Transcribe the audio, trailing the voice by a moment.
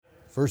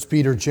1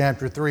 Peter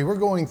chapter 3. We're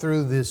going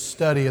through this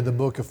study of the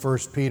book of 1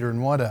 Peter,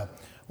 and what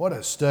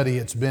a study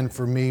it's been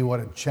for me, what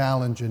a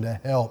challenge and a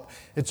help.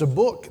 It's a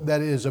book that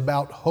is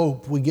about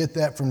hope. We get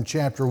that from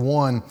chapter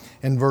 1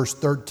 and verse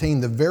 13.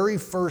 The very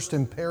first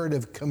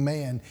imperative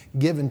command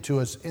given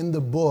to us in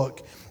the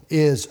book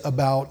is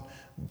about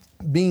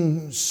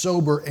being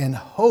sober and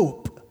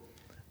hope.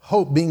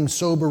 Hope, being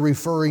sober,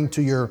 referring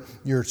to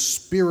your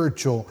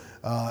spiritual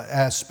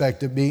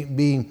aspect of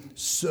being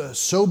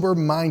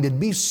sober-minded.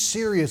 Be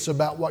serious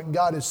about what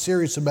God is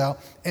serious about,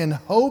 and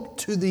hope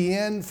to the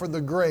end for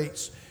the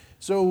grace.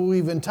 So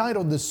we've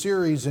entitled the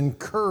series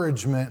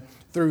Encouragement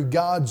Through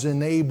God's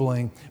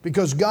Enabling,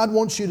 because God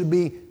wants you to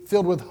be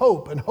filled with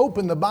hope. And hope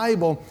in the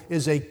Bible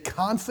is a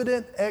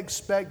confident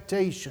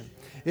expectation.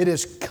 It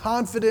is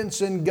confidence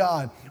in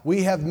God.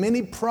 We have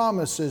many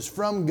promises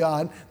from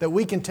God that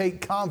we can take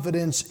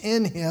confidence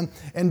in Him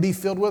and be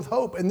filled with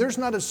hope. And there's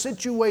not a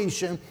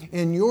situation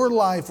in your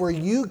life where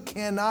you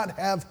cannot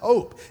have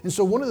hope. And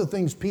so one of the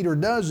things Peter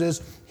does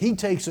is he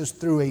takes us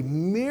through a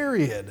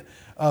myriad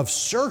of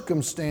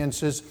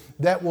circumstances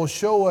that will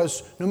show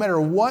us no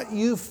matter what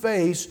you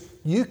face,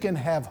 you can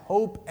have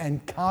hope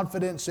and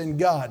confidence in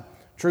God.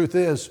 Truth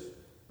is,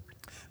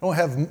 I don't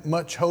have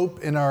much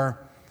hope in our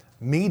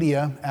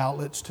media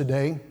outlets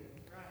today.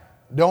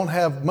 Don't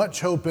have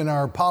much hope in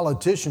our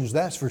politicians,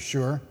 that's for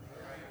sure.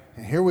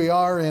 And here we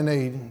are in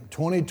a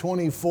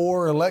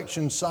 2024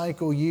 election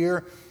cycle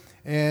year,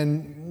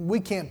 and we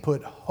can't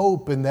put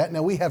hope in that.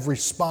 Now, we have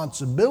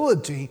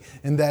responsibility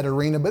in that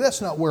arena, but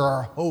that's not where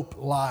our hope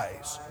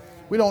lies.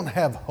 We don't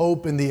have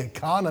hope in the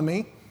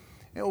economy.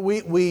 You know,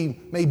 we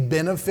may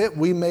benefit,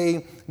 we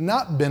may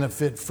not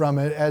benefit from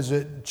it as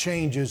it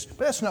changes, but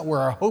that's not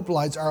where our hope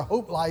lies. Our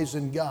hope lies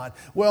in God.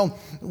 Well,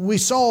 we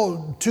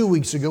saw 2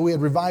 weeks ago, we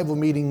had revival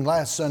meeting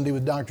last Sunday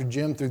with Dr.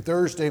 Jim through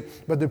Thursday,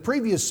 but the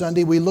previous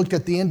Sunday we looked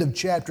at the end of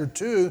chapter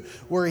 2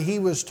 where he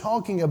was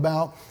talking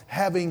about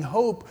having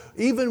hope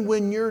even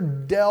when you're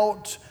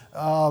dealt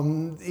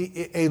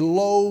a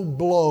low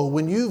blow,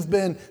 when you've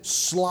been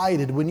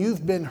slighted, when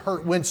you've been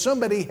hurt, when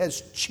somebody has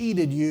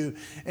cheated you.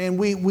 And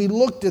we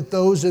looked at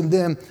those, and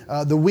then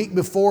the week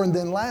before, and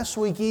then last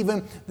week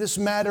even, this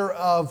matter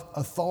of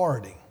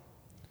authority.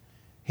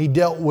 He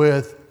dealt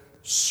with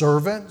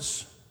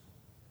servants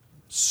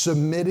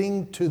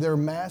submitting to their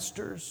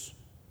masters.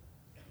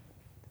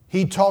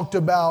 He talked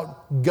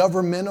about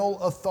governmental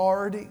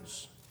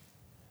authorities.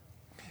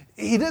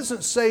 He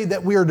doesn't say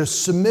that we are to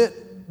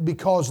submit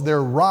because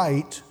they're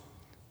right.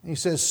 He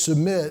says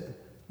submit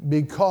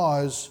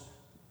because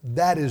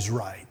that is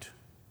right.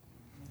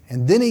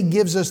 And then he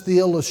gives us the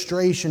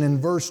illustration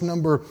in verse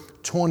number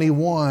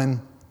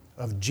 21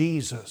 of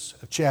Jesus,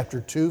 of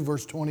chapter 2,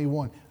 verse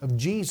 21, of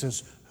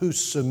Jesus who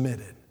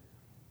submitted.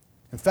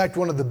 In fact,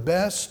 one of the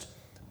best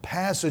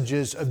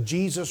passages of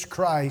Jesus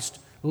Christ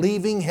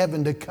leaving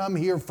heaven to come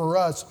here for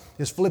us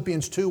is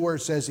Philippians 2, where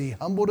it says he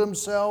humbled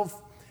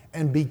himself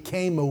and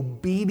became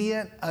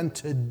obedient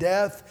unto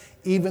death,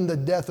 even the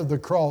death of the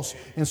cross.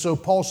 And so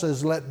Paul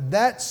says, let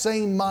that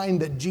same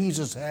mind that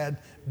Jesus had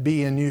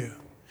be in you.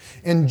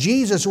 And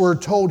Jesus, we're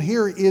told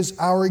here, is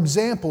our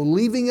example,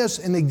 leaving us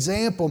an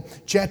example,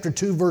 chapter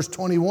 2, verse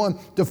 21,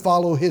 to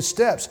follow his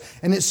steps.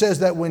 And it says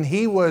that when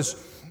he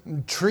was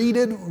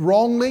treated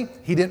wrongly,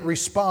 he didn't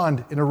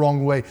respond in a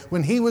wrong way.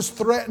 When he was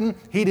threatened,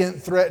 he didn't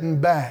threaten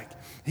back.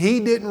 He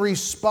didn't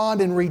respond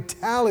and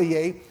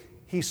retaliate.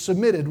 He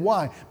submitted.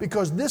 Why?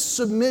 Because this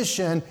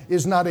submission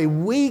is not a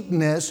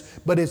weakness,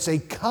 but it's a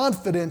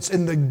confidence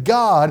in the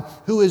God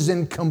who is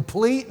in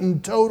complete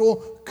and total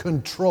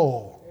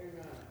control.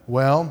 Amen.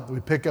 Well, we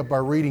pick up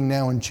our reading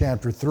now in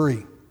chapter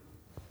 3.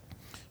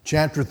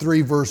 Chapter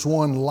 3, verse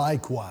 1,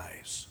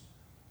 likewise.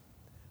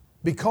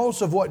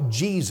 Because of what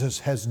Jesus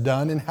has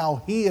done and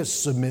how he has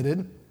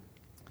submitted,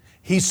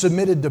 he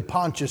submitted to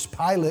Pontius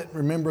Pilate.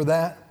 Remember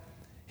that?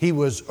 He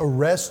was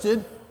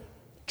arrested,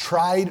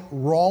 tried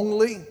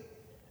wrongly,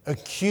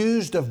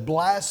 accused of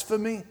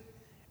blasphemy.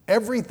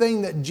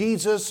 Everything that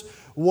Jesus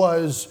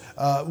was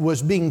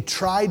being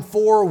tried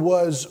for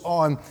was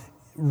on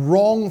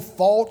wrong,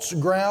 false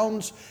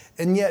grounds,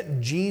 and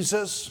yet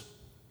Jesus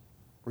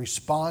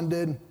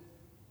responded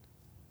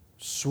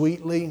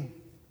sweetly,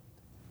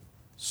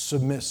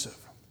 submissive.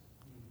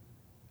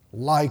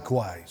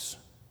 Likewise,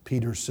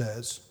 Peter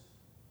says,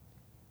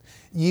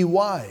 ye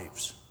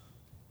wives,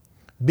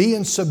 be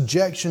in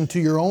subjection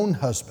to your own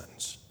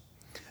husbands,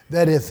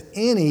 that if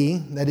any,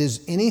 that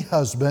is any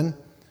husband,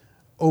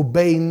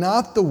 obey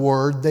not the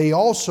word, they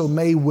also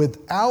may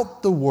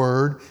without the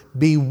word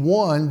be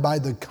won by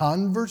the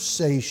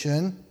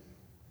conversation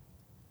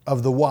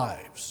of the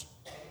wives.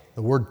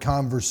 The word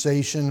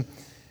conversation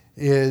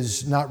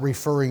is not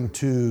referring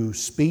to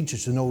speech.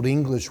 It's an old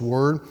English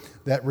word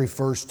that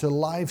refers to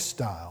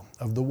lifestyle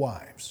of the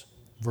wives.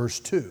 Verse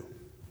 2.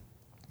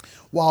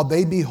 While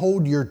they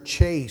behold your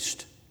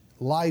chaste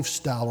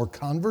lifestyle or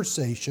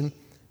conversation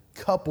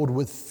coupled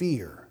with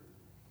fear,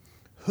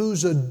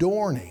 whose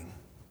adorning,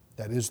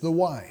 that is the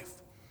wife,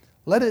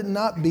 Let it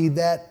not be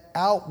that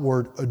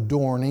outward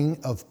adorning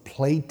of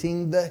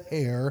plaiting the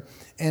hair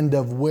and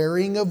of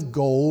wearing of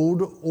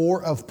gold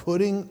or of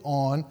putting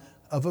on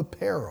of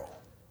apparel.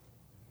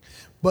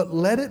 But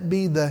let it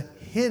be the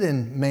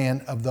hidden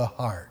man of the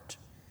heart,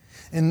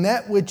 and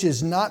that which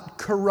is not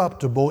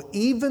corruptible,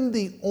 even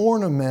the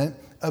ornament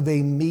of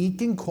a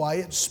meek and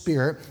quiet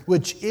spirit,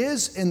 which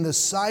is in the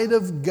sight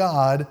of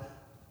God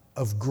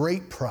of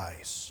great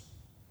price.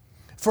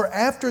 For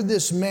after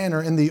this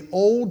manner in the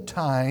old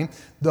time,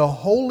 the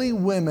holy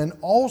women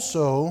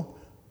also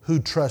who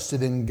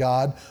trusted in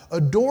God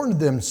adorned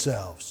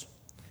themselves,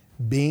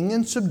 being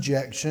in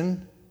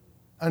subjection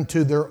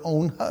unto their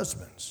own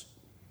husbands.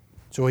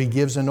 So he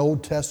gives an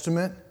Old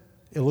Testament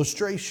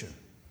illustration.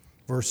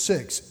 Verse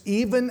 6,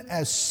 even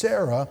as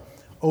Sarah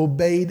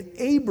obeyed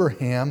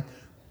Abraham,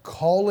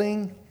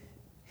 calling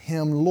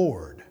him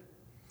Lord,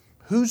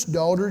 whose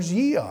daughters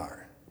ye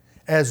are,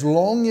 as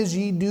long as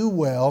ye do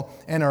well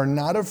and are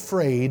not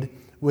afraid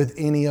with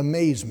any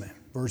amazement.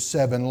 Verse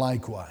 7,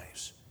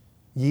 likewise,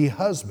 ye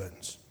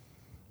husbands,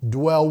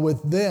 dwell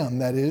with them,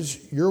 that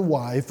is, your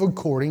wife,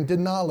 according to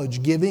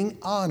knowledge, giving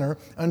honor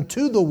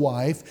unto the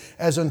wife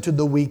as unto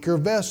the weaker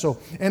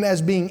vessel, and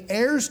as being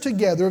heirs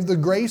together of the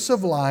grace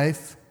of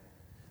life,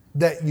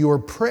 that your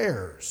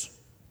prayers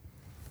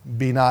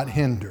be not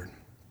hindered.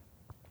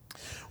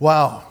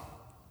 Wow,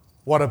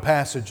 what a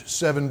passage,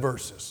 7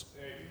 verses.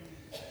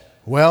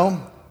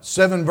 Well,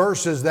 7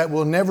 verses that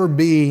will never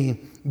be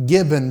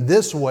given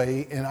this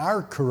way in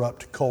our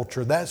corrupt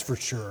culture, that's for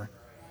sure.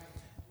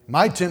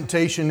 My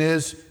temptation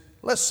is,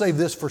 let's save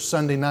this for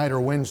Sunday night or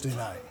Wednesday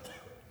night.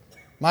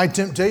 My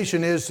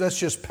temptation is, let's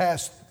just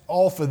pass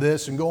off of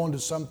this and go on to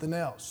something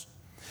else.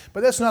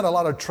 But that's not a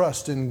lot of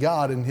trust in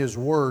God and His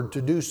Word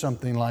to do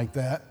something like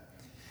that.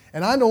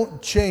 And I don't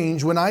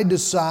change when I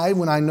decide,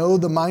 when I know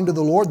the mind of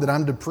the Lord, that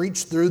I'm to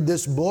preach through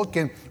this book,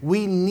 and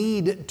we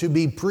need to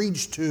be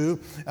preached to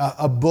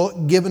a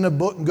book, given a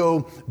book, and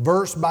go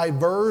verse by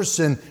verse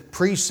and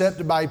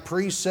precept by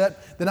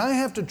precept, then I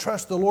have to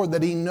trust the Lord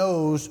that He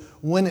knows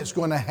when it's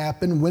going to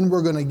happen, when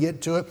we're going to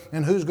get to it,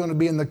 and who's going to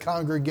be in the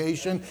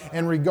congregation,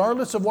 and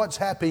regardless of what's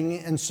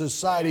happening in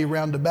society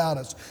round about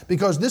us.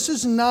 Because this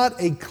is not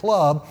a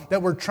club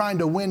that we're trying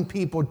to win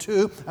people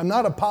to. I'm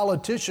not a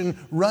politician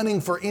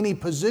running for any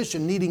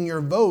position, needing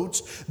your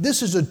votes.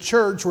 This is a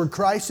church where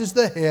Christ is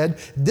the head.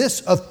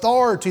 This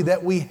authority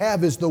that we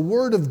have is the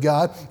Word of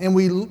God, and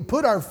we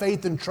put our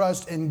faith and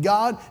trust in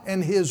God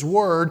and His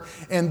Word,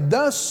 and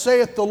thus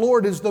saith the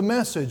Lord is the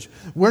message.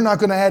 We're not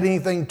going to add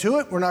anything to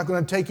it. We're not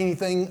going to take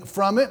anything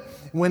from it.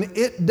 When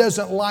it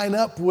doesn't line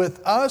up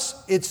with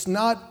us, it's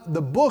not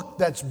the book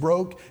that's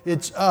broke,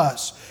 it's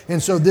us.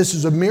 And so this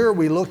is a mirror.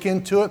 We look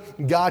into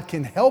it. God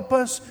can help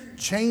us,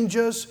 change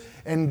us,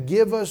 and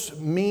give us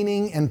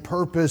meaning and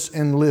purpose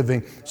in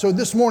living. So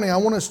this morning I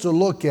want us to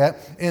look at,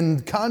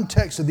 in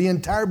context of the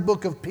entire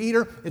book of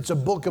Peter, it's a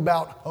book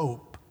about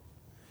hope.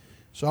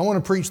 So I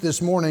want to preach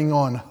this morning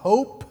on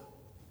hope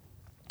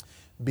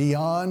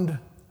beyond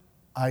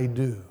I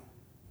do.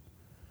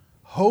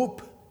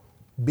 Hope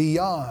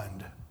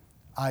beyond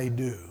I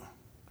do.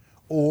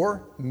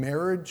 Or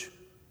marriage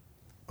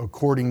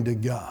according to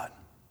God.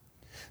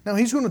 Now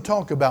he's going to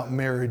talk about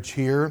marriage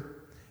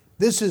here.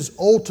 This is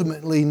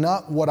ultimately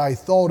not what I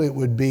thought it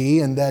would be,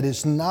 and that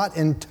is not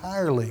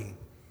entirely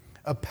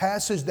a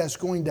passage that's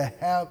going to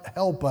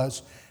help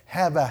us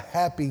have a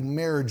happy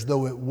marriage,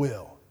 though it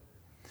will.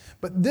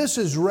 But this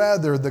is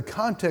rather, the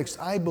context,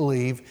 I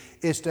believe,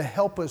 is to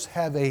help us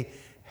have a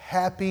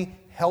happy,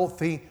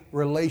 healthy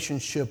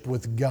relationship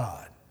with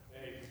God.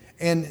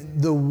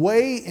 And the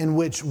way in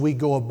which we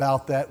go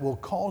about that will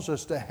cause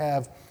us to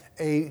have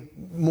a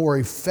more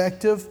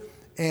effective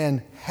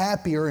and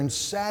happier and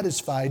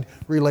satisfied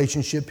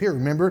relationship here.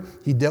 Remember,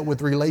 he dealt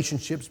with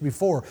relationships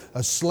before.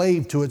 A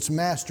slave to its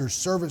master,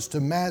 servants to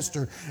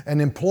master,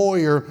 an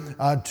employer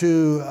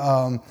to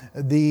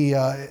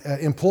the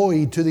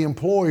employee to the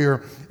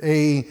employer,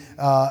 a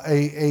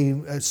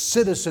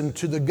citizen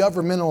to the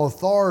governmental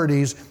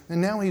authorities,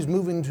 and now he's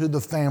moving to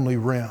the family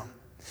realm.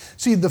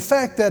 See, the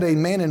fact that a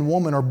man and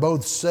woman are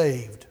both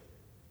saved,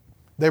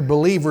 they're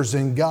believers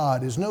in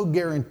God, is no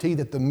guarantee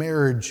that the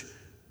marriage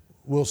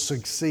will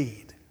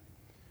succeed.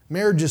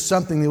 Marriage is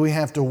something that we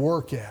have to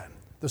work at.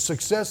 The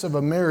success of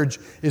a marriage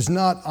is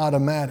not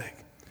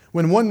automatic.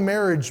 When one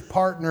marriage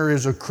partner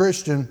is a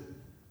Christian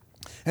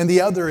and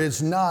the other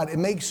is not, it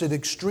makes it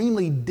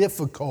extremely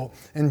difficult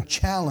and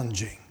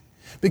challenging.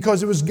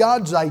 Because it was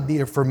God's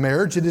idea for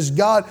marriage. It is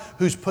God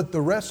who's put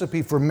the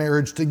recipe for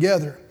marriage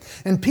together.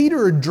 And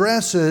Peter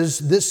addresses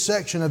this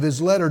section of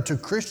his letter to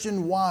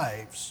Christian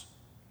wives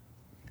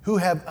who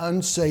have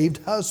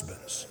unsaved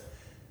husbands.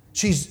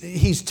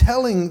 He's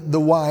telling the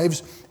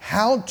wives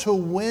how to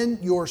win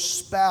your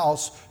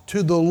spouse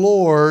to the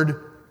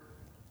Lord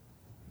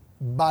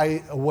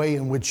by a way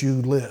in which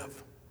you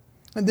live.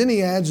 And then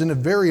he adds in a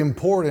very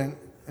important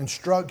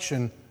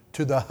instruction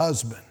to the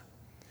husband.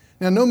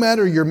 Now, no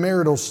matter your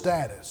marital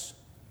status,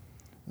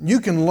 you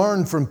can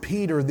learn from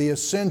Peter the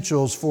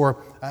essentials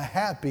for a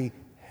happy,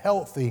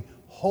 healthy,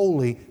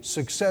 holy,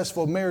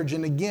 successful marriage.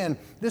 And again,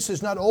 this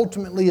is not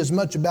ultimately as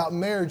much about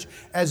marriage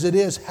as it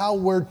is how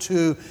we're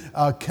to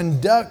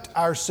conduct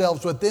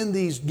ourselves within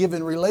these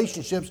given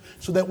relationships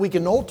so that we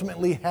can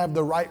ultimately have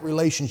the right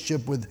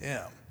relationship with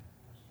Him.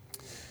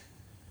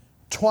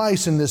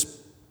 Twice in this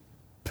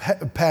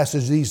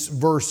passage, these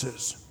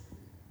verses,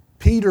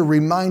 Peter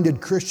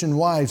reminded Christian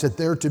wives that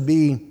they're to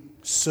be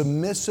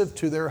submissive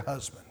to their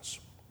husbands.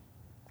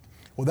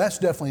 Well, that's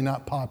definitely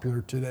not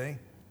popular today.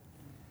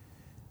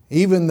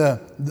 Even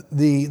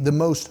the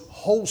most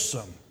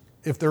wholesome,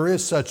 if there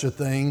is such a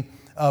thing,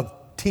 of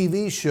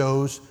TV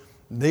shows,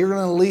 they're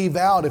going to leave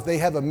out, if they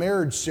have a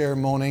marriage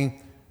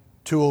ceremony,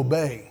 to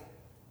obey,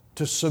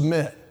 to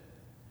submit.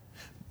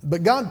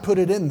 But God put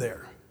it in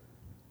there.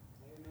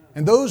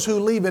 And those who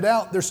leave it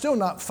out, they're still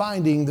not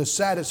finding the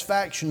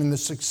satisfaction and the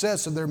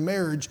success of their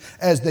marriage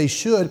as they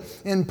should.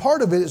 And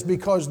part of it is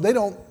because they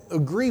don't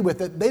agree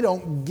with it. They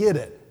don't get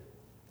it.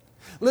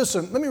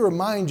 Listen, let me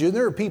remind you,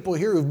 there are people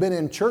here who've been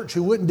in church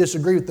who wouldn't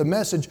disagree with the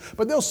message,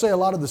 but they'll say a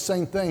lot of the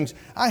same things.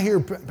 I hear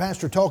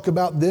Pastor talk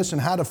about this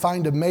and how to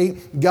find a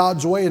mate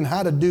God's way and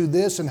how to do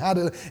this and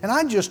and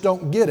I just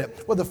don't get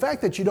it. Well, the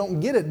fact that you don't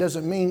get it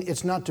doesn't mean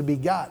it's not to be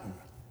gotten.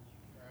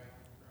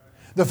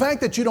 The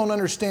fact that you don't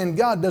understand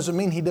God doesn't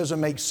mean He doesn't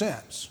make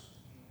sense.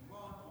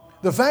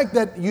 The fact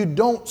that you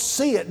don't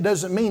see it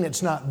doesn't mean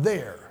it's not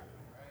there.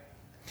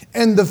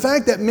 And the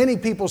fact that many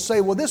people say,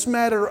 well, this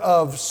matter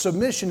of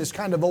submission is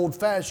kind of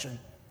old-fashioned.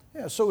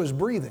 Yeah, so is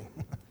breathing.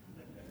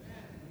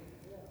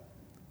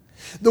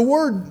 The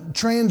word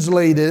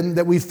translated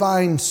that we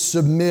find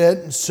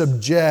submit,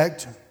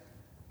 subject,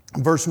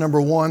 verse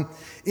number 1,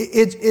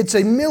 it's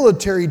a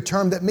military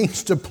term that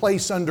means to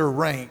place under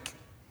rank.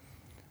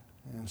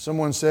 And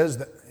someone says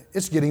that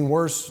it's getting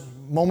worse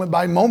moment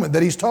by moment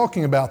that he's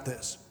talking about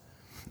this.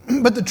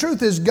 But the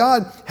truth is,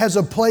 God has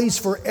a place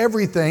for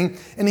everything,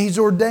 and He's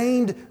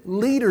ordained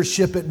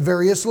leadership at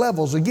various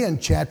levels. Again,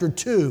 chapter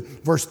 2,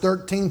 verse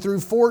 13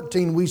 through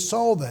 14, we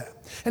saw that.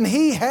 And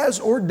He has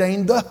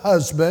ordained the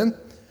husband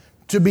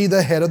to be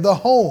the head of the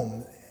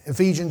home.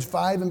 Ephesians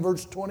 5 and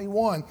verse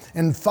 21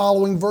 and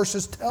following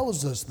verses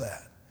tells us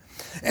that.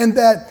 And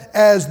that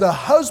as the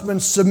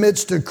husband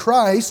submits to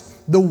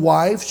Christ, the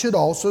wife should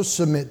also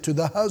submit to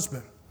the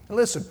husband. Now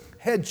listen,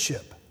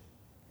 headship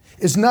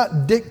is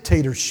not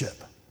dictatorship.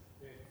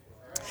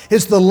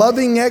 It's the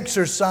loving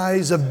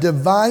exercise of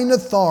divine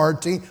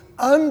authority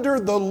under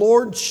the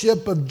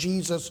lordship of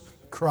Jesus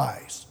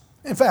Christ.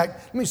 In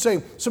fact, let me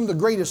say, some of the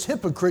greatest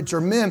hypocrites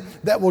are men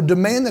that will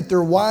demand that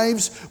their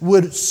wives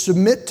would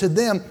submit to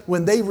them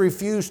when they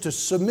refuse to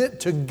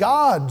submit to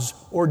God's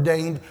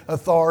ordained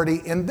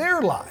authority in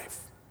their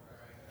life.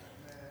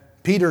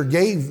 Peter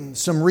gave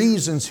some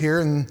reasons here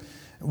and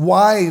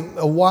why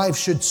a wife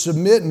should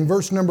submit in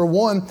verse number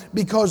 1,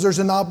 because there's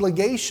an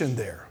obligation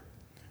there.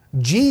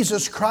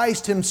 Jesus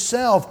Christ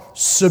Himself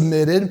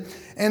submitted,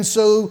 and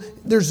so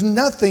there's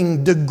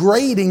nothing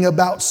degrading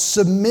about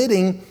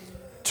submitting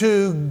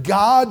to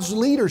God's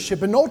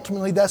leadership, and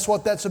ultimately that's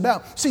what that's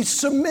about. See,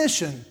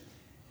 submission,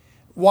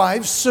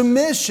 wives,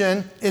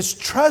 submission is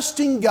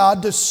trusting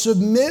God to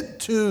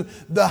submit to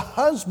the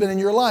husband in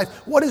your life.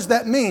 What does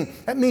that mean?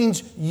 That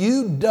means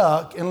you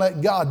duck and let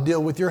God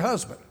deal with your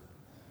husband.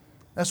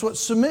 That's what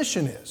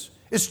submission is.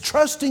 It's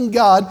trusting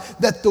God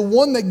that the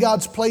one that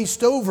God's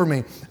placed over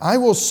me, I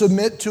will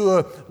submit to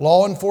a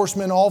law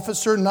enforcement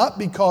officer, not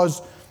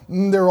because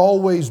they're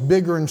always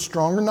bigger and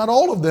stronger. Not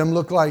all of them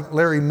look like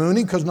Larry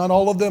Mooney, because not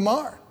all of them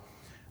are.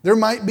 There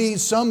might be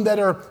some that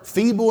are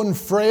feeble and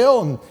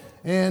frail,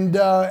 and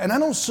I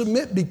don't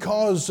submit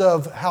because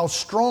of how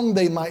strong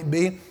they might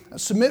be. I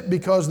submit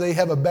because they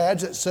have a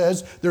badge that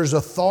says there's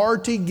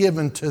authority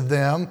given to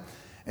them,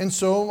 and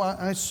so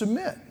I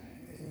submit.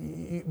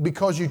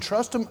 Because you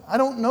trust them, I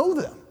don't know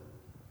them.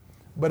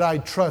 But I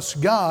trust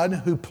God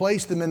who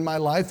placed them in my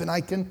life, and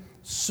I can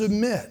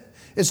submit.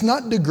 It's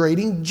not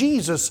degrading.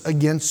 Jesus,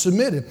 again,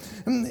 submitted.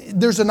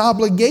 There's an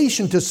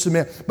obligation to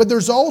submit. But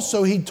there's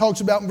also, he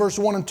talks about in verse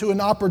 1 and 2,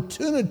 an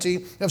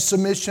opportunity of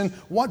submission.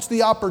 What's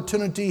the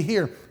opportunity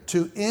here?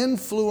 To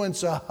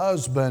influence a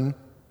husband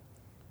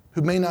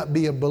who may not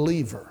be a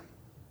believer,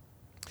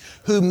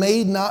 who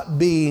may not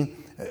be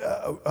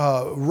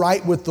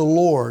right with the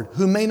Lord,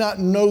 who may not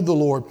know the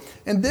Lord.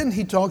 And then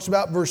he talks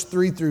about verse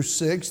 3 through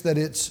 6 that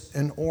it's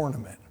an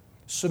ornament.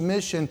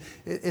 Submission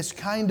is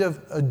kind of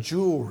a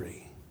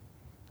jewelry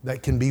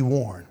that can be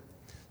worn.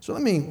 So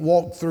let me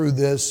walk through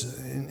this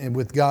and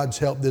with God's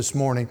help this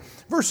morning.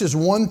 Verses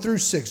 1 through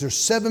 6. There's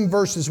 7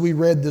 verses we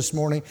read this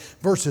morning.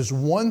 Verses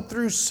 1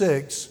 through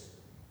 6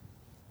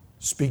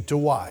 speak to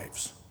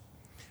wives.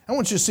 I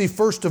want you to see,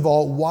 first of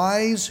all,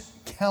 wise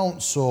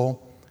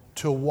counsel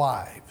to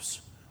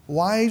wives.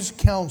 Wise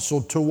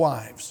counsel to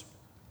wives.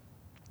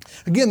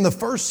 Again, the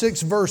first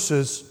 6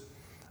 verses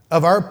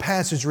of our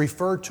passage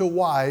refer to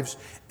wives,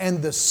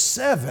 and the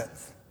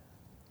 7th,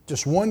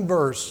 just one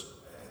verse,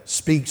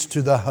 speaks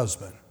to the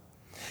husband.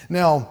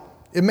 Now,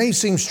 it may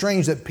seem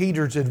strange that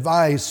Peter's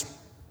advice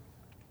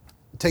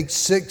takes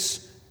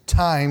 6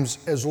 times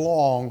as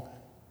long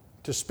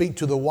to speak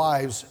to the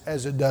wives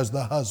as it does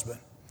the husband.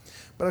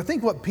 But I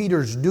think what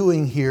Peter's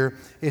doing here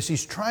is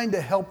he's trying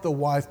to help the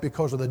wife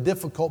because of the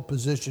difficult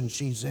position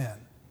she's in.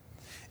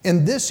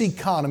 In this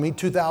economy,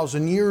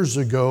 2,000 years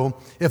ago,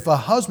 if a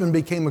husband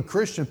became a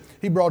Christian,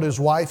 he brought his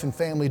wife and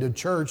family to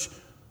church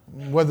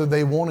whether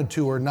they wanted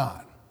to or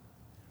not.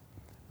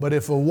 But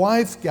if a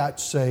wife got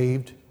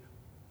saved,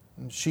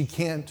 she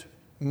can't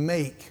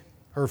make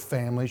her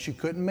family. She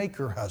couldn't make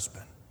her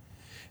husband.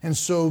 And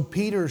so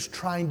Peter's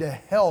trying to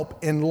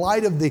help. In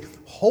light of the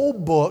whole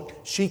book,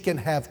 she can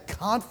have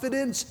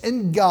confidence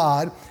in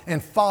God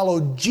and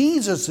follow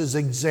Jesus'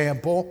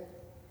 example.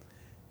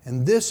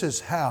 And this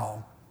is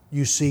how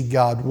you see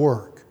God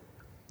work.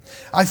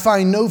 I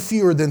find no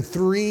fewer than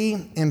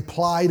 3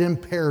 implied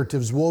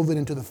imperatives woven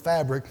into the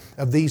fabric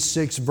of these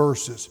 6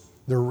 verses.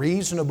 They're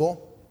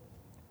reasonable.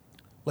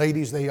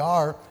 Ladies, they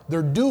are.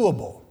 They're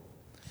doable.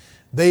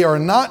 They are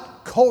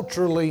not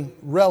culturally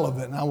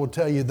relevant, I will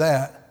tell you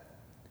that.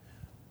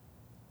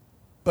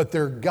 But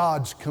they're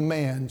God's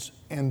commands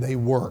and they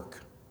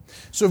work.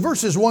 So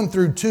verses 1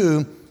 through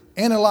 2,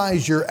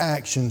 analyze your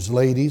actions,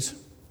 ladies.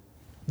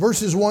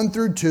 Verses 1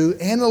 through 2,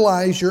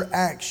 analyze your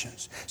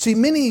actions. See,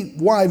 many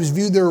wives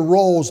view their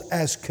roles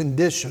as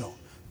conditional.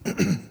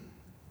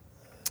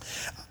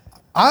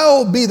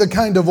 I'll be the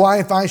kind of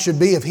wife I should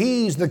be if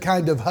he's the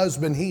kind of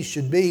husband he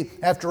should be.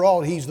 After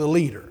all, he's the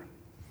leader.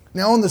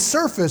 Now, on the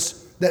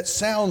surface, that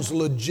sounds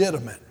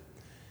legitimate.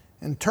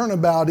 And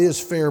turnabout is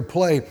fair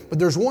play. But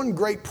there's one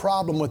great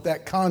problem with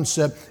that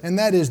concept, and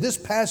that is this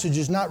passage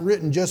is not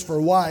written just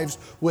for wives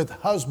with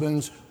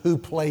husbands who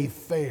play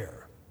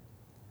fair.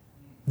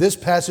 This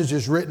passage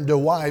is written to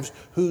wives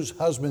whose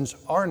husbands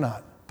are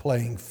not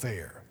playing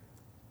fair.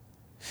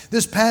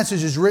 This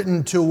passage is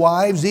written to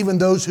wives, even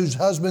those whose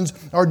husbands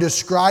are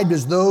described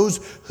as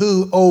those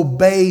who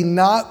obey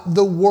not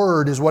the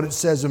word, is what it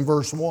says in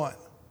verse 1.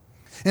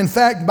 In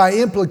fact, by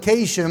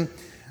implication,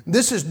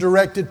 this is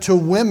directed to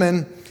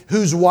women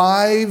who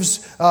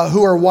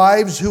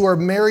are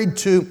married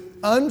to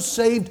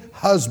unsaved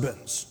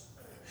husbands.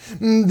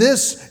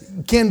 This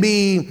can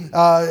be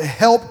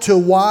help to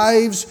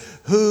wives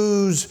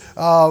whose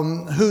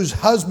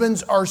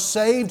husbands are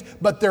saved,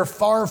 but they're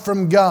far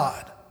from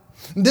God.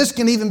 This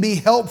can even be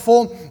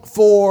helpful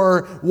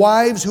for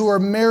wives who are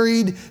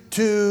married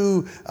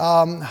to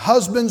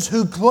husbands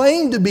who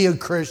claim to be a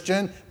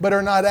Christian but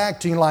are not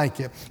acting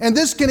like it. And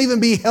this can even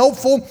be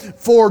helpful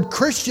for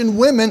Christian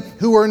women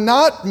who are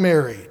not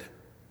married.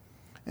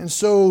 And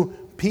so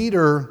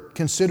Peter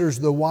considers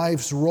the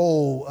wife's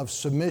role of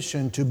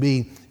submission to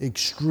be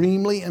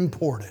extremely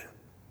important.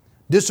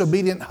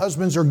 Disobedient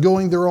husbands are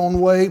going their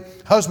own way.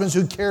 Husbands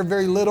who care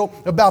very little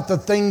about the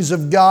things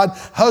of God.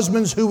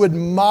 Husbands who would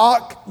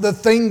mock the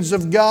things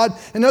of God.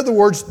 In other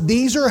words,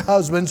 these are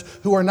husbands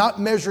who are not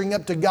measuring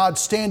up to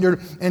God's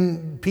standard.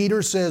 And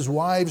Peter says,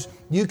 wives,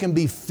 you can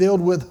be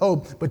filled with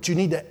hope, but you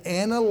need to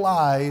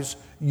analyze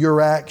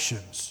your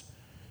actions.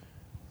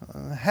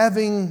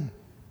 Having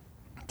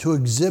to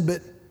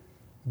exhibit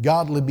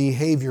godly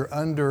behavior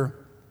under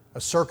a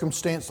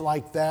circumstance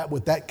like that,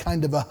 with that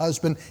kind of a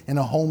husband in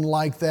a home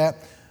like that,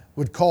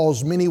 would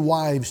cause many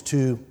wives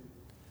to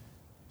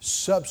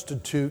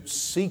substitute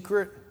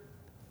secret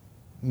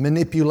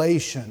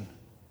manipulation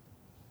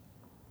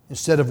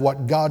instead of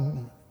what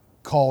God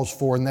calls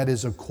for, and that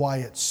is a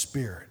quiet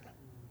spirit.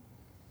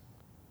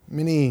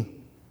 Many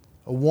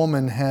a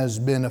woman has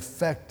been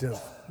effective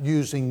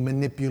using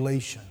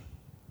manipulation,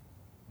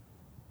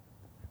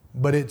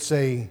 but it's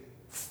a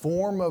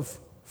form of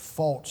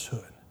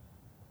falsehood,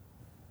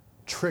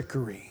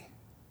 trickery,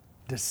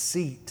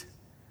 deceit,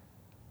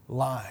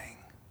 lying.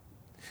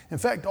 In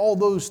fact, all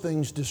those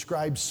things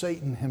describe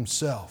Satan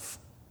himself.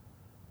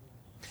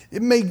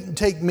 It may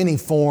take many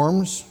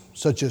forms,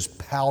 such as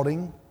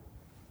pouting,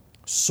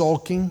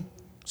 sulking,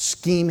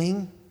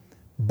 scheming,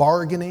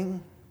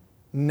 bargaining,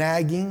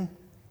 nagging,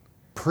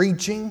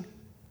 preaching,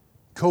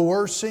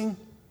 coercing,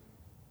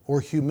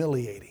 or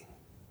humiliating.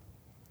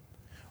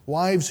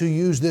 Wives who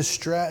use this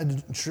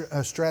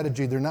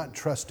strategy, they're not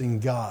trusting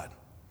God.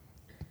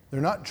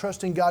 They're not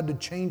trusting God to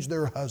change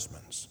their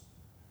husbands.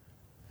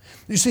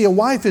 You see, a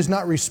wife is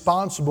not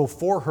responsible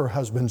for her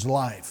husband's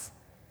life.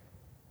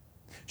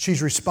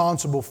 She's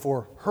responsible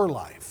for her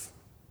life.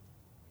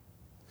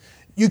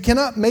 You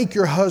cannot make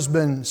your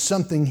husband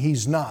something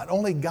he's not.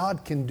 Only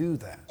God can do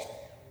that.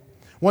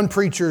 One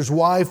preacher's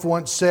wife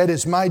once said,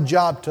 "It's my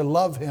job to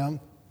love him.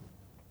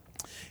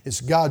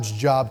 It's God's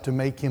job to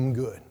make him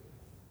good."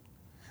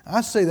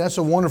 I say that's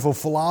a wonderful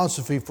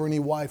philosophy for any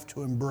wife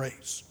to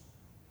embrace.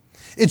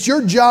 It's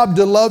your job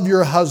to love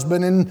your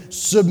husband and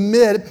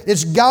submit.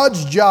 It's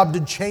God's job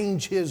to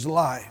change his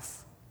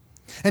life.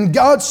 And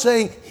God's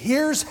saying,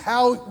 here's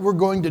how we're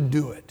going to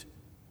do it.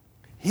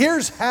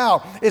 Here's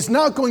how. It's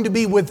not going to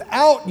be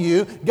without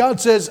you. God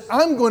says,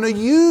 I'm going to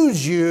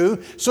use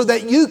you so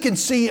that you can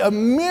see a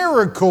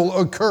miracle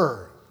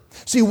occur.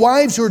 See,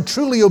 wives who are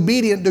truly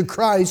obedient to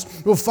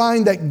Christ will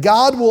find that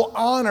God will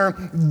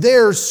honor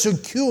their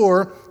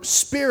secure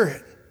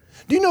spirit.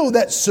 Do you know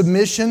that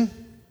submission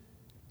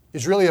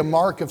is really a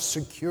mark of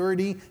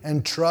security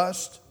and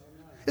trust.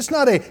 It's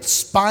not a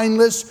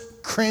spineless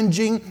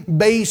cringing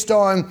based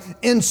on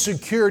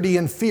insecurity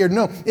and fear.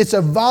 No, it's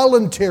a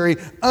voluntary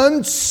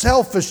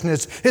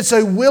unselfishness. It's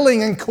a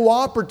willing and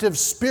cooperative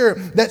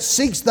spirit that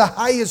seeks the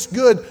highest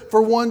good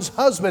for one's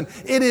husband.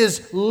 It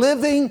is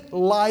living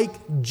like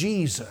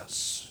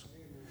Jesus.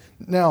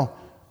 Now,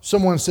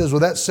 someone says,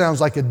 well, that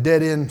sounds like a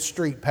dead-end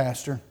street,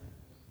 Pastor.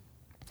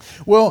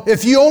 Well,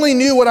 if you only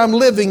knew what I'm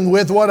living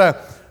with, what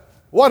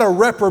a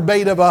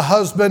reprobate of a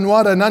husband,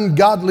 what an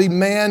ungodly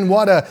man,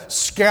 what a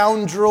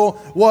scoundrel,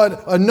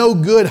 what a no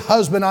good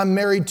husband I'm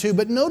married to.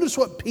 But notice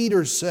what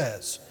Peter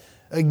says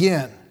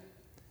again.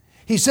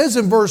 He says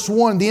in verse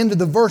 1, the end of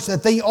the verse,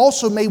 that they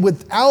also may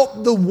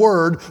without the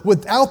word,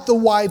 without the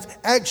wife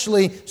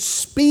actually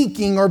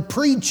speaking or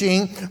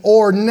preaching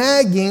or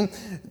nagging,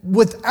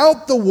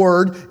 without the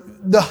word,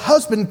 the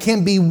husband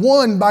can be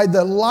won by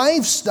the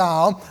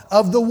lifestyle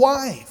of the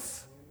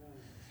wife.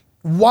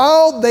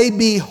 While they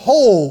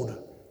behold,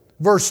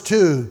 verse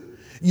 2,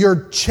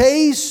 your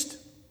chaste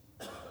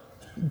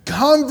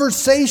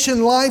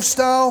conversation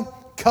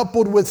lifestyle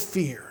coupled with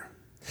fear.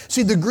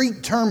 See, the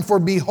Greek term for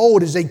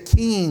behold is a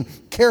keen,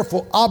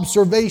 careful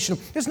observation.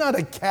 It's not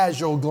a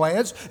casual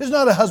glance. It's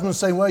not a husband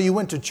saying, well, you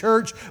went to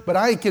church, but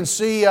I can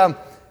see,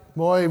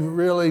 boy,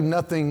 really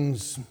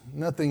nothing's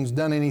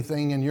done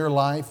anything in your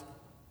life.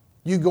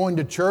 You going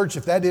to church,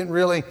 if that didn't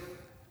really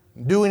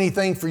do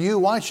anything for you,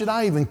 why should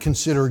I even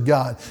consider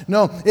God?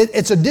 No,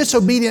 it's a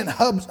disobedient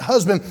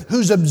husband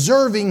who's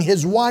observing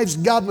his wife's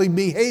godly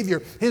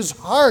behavior. His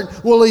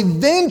heart will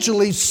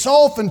eventually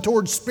soften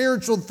towards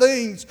spiritual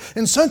things.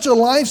 And such a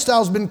lifestyle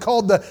has been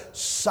called the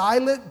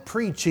silent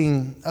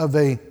preaching of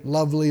a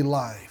lovely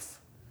life.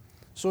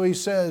 So he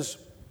says,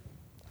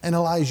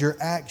 analyze your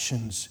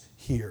actions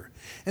here.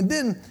 And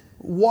then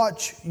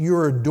watch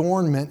your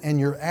adornment and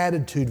your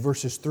attitude,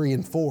 verses 3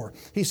 and 4.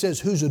 He says,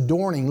 whose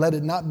adorning, let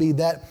it not be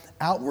that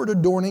outward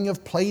adorning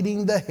of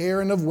plaiting the hair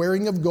and of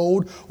wearing of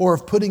gold or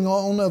of putting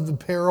on of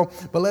apparel,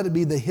 but let it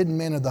be the hidden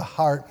man of the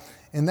heart,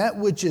 and that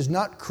which is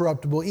not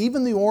corruptible,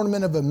 even the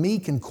ornament of a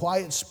meek and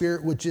quiet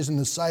spirit, which is in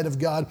the sight of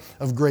God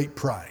of great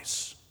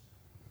price.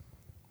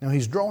 Now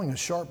he's drawing a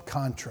sharp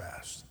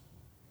contrast.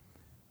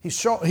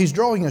 He's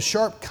drawing a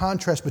sharp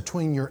contrast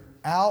between your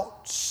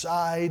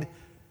outside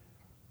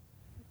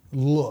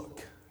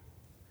look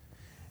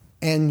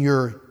and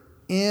your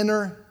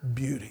inner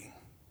beauty.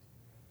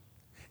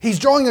 He's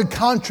drawing a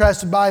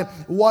contrast by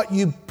where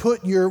you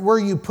put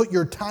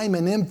your time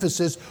and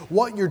emphasis,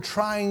 what you're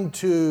trying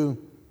to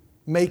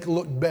make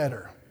look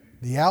better,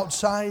 the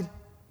outside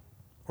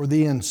or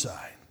the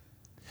inside.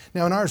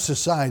 Now, in our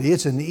society,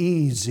 it's an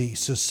easy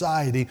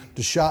society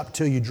to shop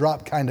till you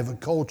drop kind of a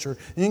culture.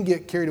 You can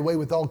get carried away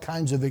with all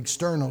kinds of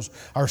externals.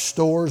 Our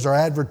stores, our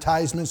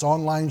advertisements,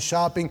 online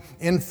shopping,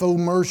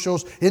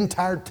 infomercials,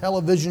 entire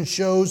television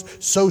shows,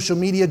 social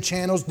media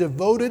channels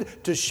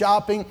devoted to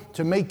shopping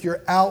to make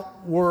your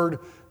outward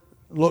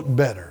look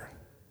better.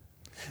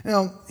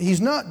 Now,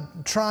 he's not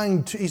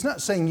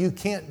saying you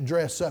can't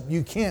dress up,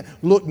 you can't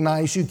look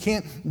nice, you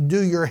can't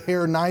do your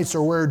hair nice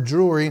or wear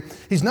jewelry.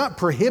 He's not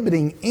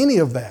prohibiting any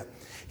of that.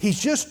 He's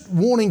just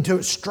wanting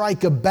to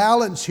strike a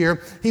balance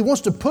here. He wants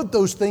to put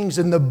those things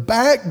in the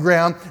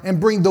background and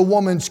bring the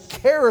woman's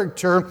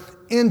character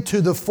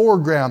into the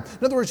foreground.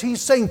 In other words,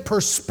 he's saying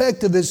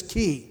perspective is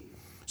key.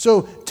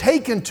 So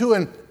taken to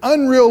an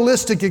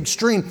unrealistic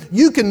extreme,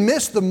 you can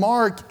miss the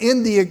mark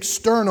in the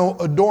external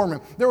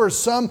adornment. There are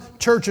some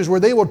churches where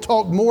they will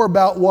talk more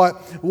about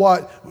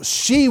what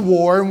she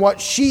wore and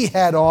what she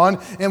had on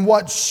and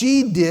what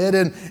she did,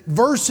 and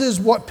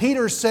versus what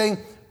Peter's saying,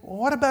 well,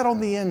 what about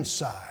on the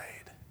inside?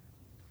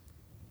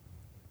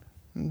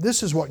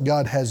 This is what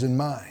God has in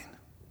mind.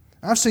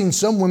 I've seen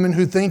some women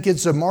who think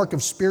it's a mark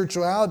of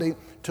spirituality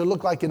to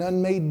look like an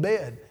unmade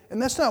bed,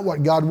 and that's not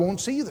what God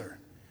wants either.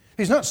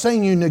 He's not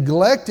saying you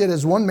neglect it,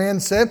 as one man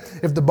said,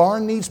 if the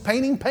barn needs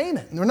painting, paint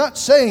it. And we're not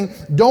saying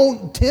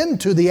don't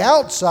tend to the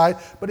outside,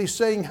 but he's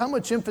saying how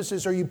much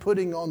emphasis are you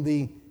putting on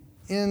the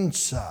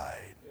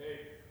inside?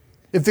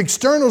 If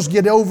externals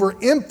get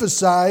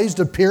overemphasized,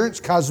 appearance,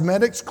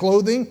 cosmetics,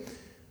 clothing,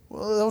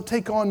 well, they'll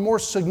take on more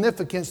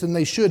significance than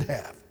they should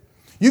have.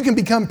 You can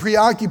become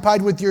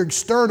preoccupied with your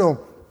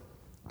external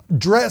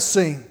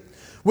dressing,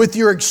 with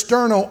your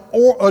external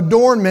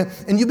adornment,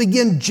 and you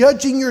begin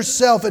judging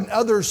yourself and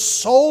others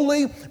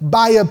solely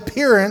by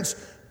appearance,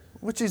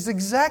 which is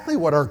exactly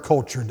what our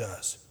culture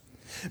does.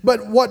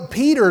 But what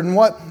Peter and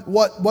what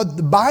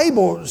the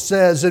Bible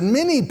says, in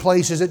many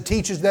places it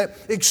teaches that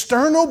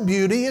external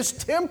beauty is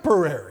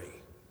temporary.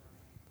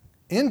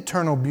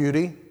 Internal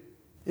beauty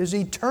is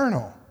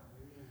eternal.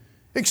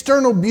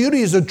 External beauty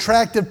is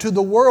attractive to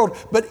the world,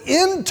 but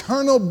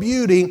internal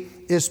beauty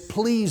is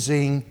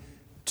pleasing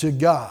to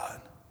God.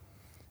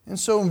 And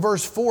so in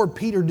verse 4,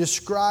 Peter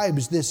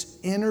describes this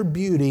inner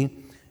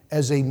beauty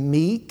as a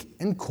meek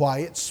and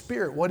quiet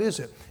spirit. What is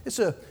it? It's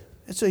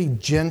a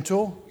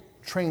gentle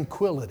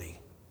tranquility.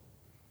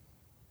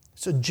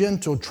 It's a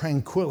gentle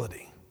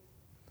tranquility.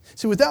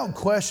 See, without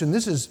question,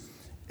 this is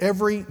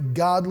every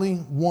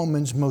godly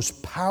woman's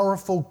most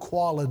powerful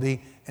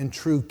quality and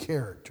true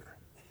character.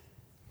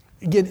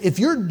 Again, if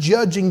you're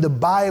judging the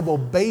Bible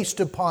based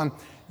upon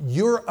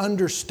your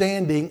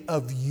understanding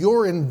of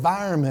your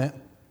environment,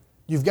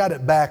 you've got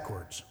it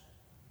backwards.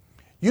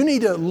 You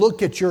need to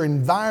look at your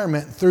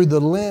environment through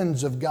the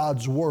lens of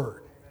God's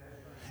Word.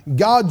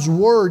 God's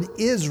Word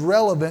is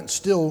relevant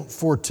still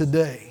for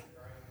today.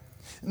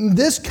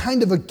 This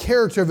kind of a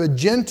character of a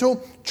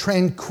gentle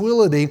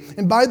tranquility,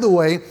 and by the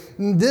way,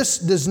 this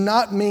does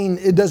not mean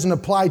it doesn't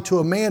apply to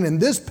a man in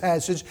this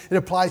passage, it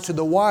applies to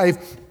the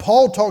wife.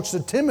 Paul talks to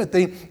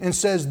Timothy and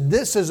says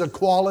this is a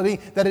quality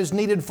that is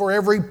needed for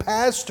every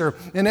pastor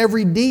and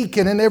every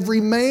deacon and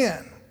every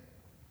man.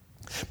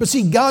 But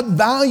see, God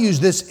values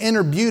this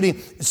inner beauty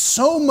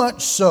so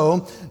much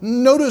so.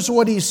 Notice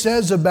what he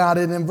says about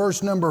it in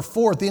verse number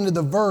 4 at the end of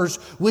the verse,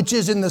 which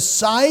is in the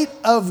sight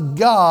of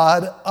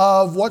God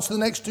of, what's the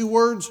next two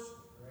words?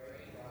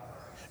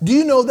 Do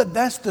you know that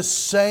that's the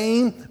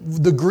same,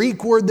 the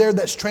Greek word there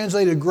that's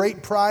translated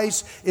great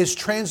price is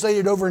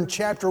translated over in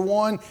chapter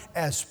 1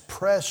 as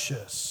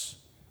precious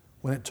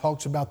when it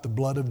talks about the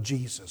blood of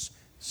Jesus.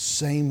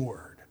 Same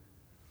word.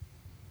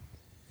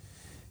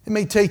 It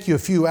may take you a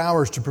few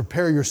hours to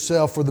prepare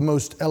yourself for the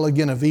most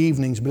elegant of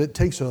evenings, but it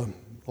takes a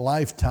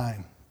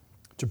lifetime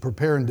to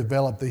prepare and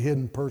develop the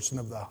hidden person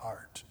of the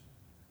heart.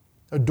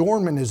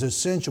 Adornment is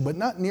essential, but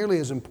not nearly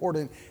as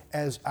important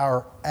as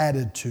our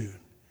attitude.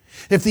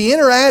 If the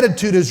inner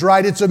attitude is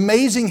right, it's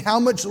amazing how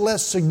much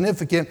less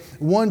significant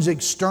one's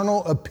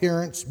external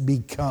appearance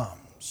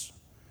becomes.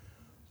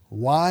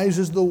 Wise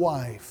is the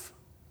wife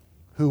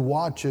who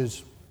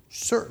watches,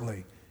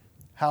 certainly,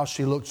 how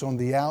she looks on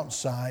the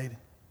outside.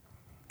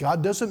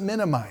 God doesn't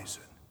minimize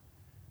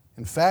it.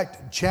 In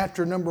fact,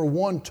 chapter number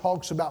 1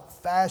 talks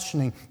about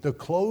fashioning. The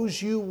clothes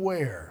you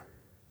wear,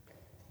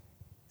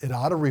 it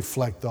ought to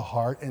reflect the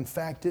heart. In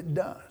fact, it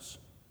does.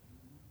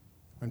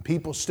 When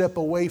people step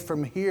away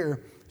from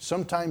here,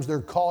 sometimes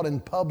they're caught in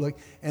public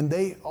and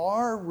they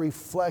are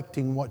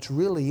reflecting what's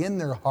really in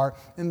their heart,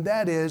 and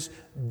that is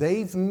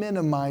they've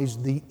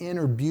minimized the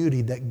inner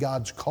beauty that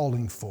God's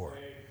calling for.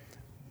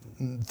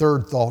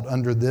 Third thought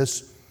under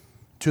this,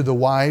 to the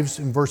wives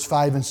in verse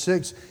 5 and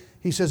 6,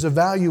 he says,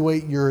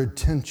 evaluate your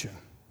attention.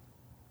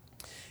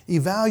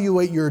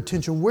 Evaluate your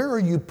attention. Where are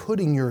you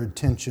putting your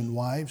attention,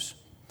 wives?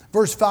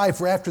 Verse 5,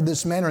 for after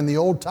this manner in the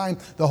old time,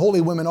 the holy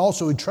women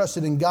also who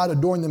trusted in God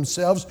adorned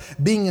themselves,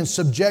 being in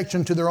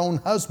subjection to their own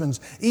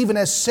husbands, even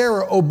as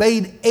Sarah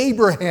obeyed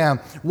Abraham.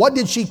 What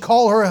did she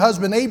call her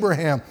husband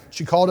Abraham?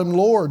 She called him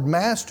Lord,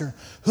 Master,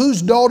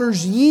 whose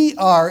daughters ye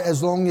are,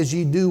 as long as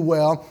ye do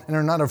well and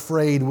are not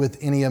afraid with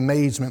any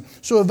amazement.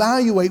 So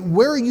evaluate,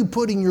 where are you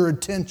putting your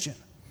attention?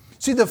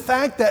 See, the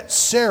fact that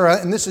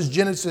Sarah, and this is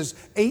Genesis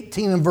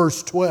 18 and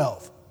verse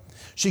 12,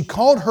 she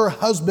called her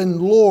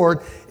husband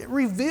Lord, it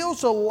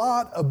reveals a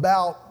lot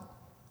about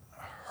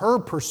her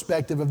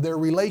perspective of their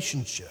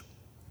relationship.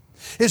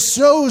 It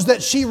shows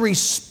that she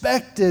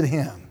respected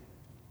him.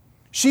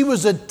 She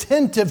was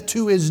attentive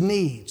to his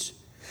needs.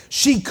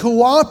 She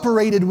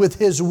cooperated with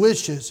his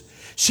wishes.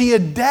 She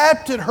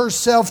adapted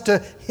herself to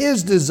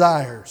his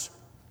desires.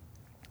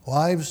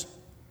 Wives,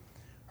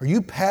 are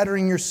you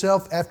patterning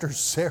yourself after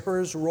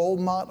Sarah's role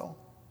model?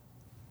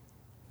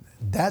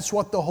 That's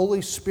what the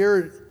Holy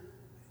Spirit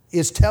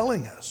is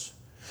telling us.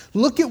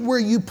 Look at where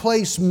you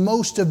place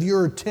most of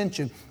your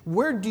attention.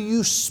 Where do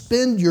you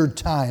spend your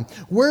time?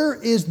 Where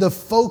is the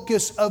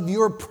focus of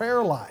your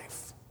prayer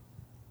life?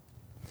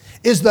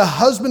 Is the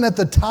husband at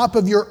the top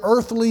of your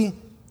earthly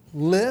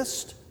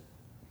list?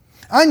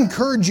 I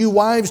encourage you,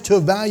 wives, to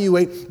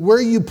evaluate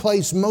where you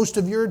place most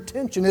of your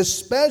attention,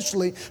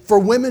 especially for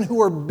women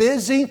who are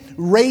busy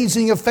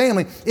raising a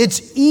family.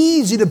 It's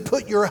easy to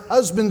put your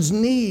husband's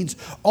needs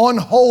on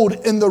hold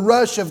in the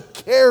rush of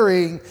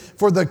caring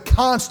for the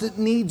constant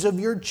needs of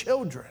your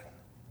children.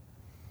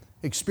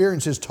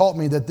 Experience has taught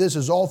me that this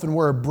is often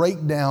where a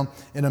breakdown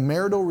in a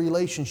marital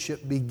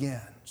relationship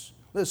begins.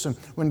 Listen,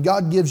 when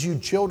God gives you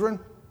children,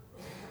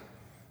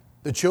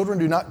 the children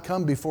do not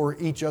come before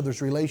each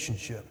other's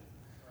relationship.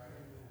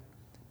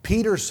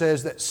 Peter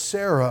says that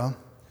Sarah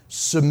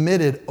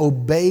submitted,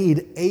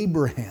 obeyed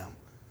Abraham.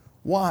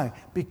 Why?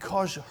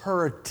 Because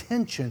her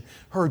attention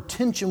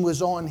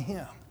was on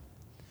him.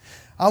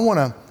 I want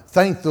to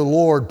thank the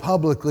Lord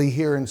publicly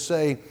here and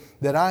say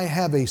that I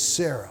have a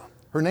Sarah.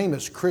 Her name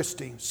is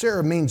Christy.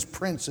 Sarah means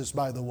princess,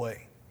 by the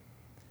way.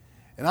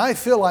 And I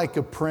feel like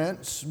a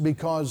prince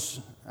because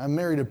I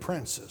married a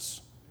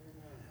princess.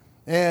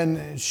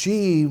 And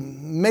she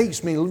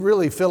makes me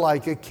really feel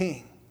like a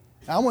king.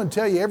 I want to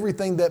tell you,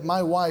 everything that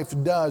my wife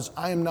does,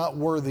 I am not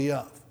worthy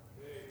of.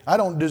 I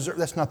don't deserve.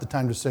 That's not the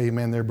time to say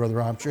amen there, Brother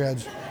Rob.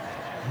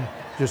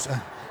 Just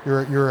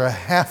you're a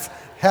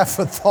half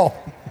a thought.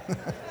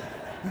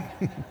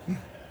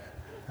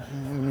 I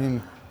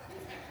mean,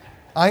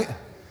 I'm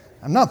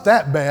not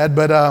that bad,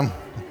 but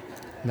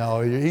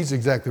no, he's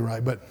exactly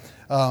right. But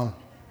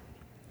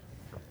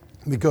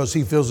because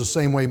he feels the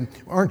same way,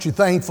 aren't you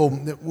thankful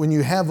that when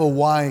you have a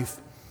wife,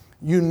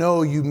 you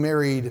know you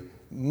married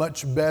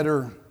much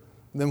better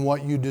than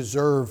what you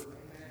deserve.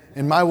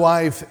 And my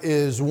wife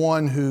is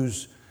one who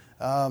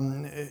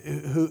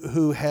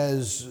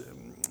has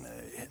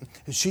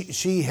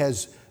she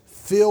has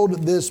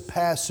filled this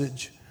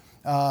passage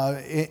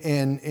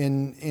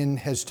and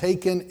has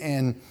taken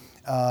and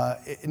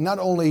not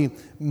only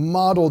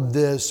modeled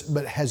this,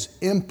 but has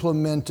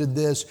implemented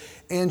this,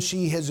 and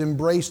she has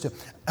embraced it.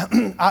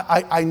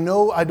 I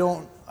know I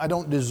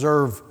don't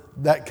deserve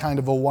that kind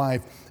of a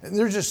wife.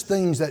 There's just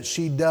things that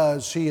she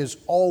does. She is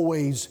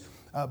always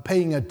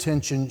paying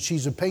attention.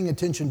 She's paying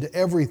attention to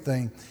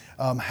everything.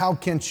 How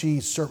can she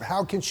serve?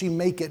 How can she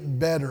make it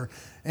better?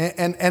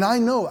 And I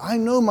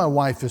know my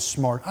wife is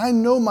smart. I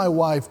know my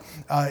wife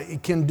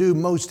can do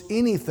most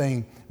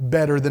anything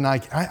better than I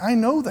can. I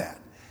know that.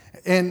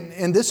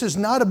 And this is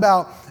not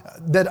about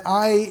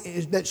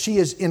that she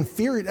is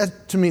inferior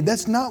to me.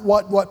 That's not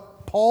what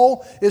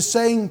Paul is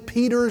saying,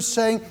 Peter is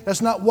saying.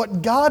 That's not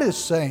what God is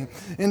saying.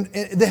 And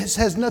this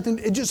has nothing,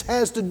 it just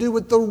has to do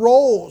with the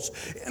roles.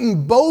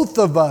 And both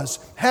of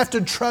us have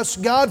to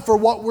trust God for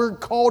what we're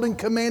called and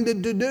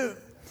commanded to do.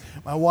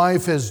 My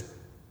wife is,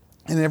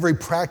 in every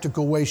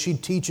practical way, she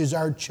teaches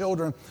our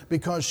children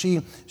because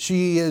she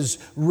is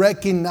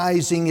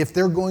recognizing if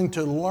they're going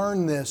to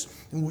learn this,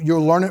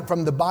 you'll learn it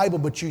from the Bible,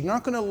 but you're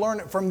not going to learn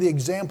it from the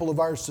example of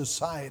our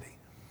society.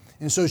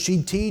 And so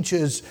she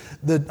teaches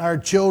our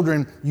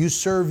children, you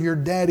serve your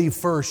daddy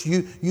first.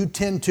 You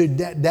tend to,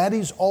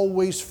 daddy's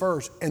always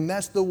first. And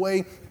that's the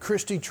way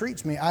Christy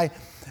treats me.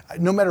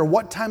 No matter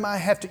what time I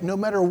have to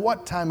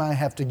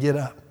get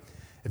up.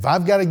 If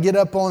I've got to get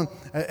up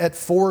at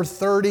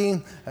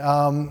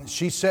 4:30,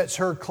 she sets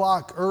her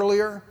clock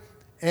earlier,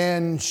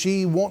 and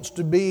she wants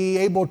to be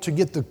able to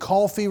get the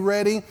coffee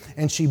ready,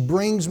 and she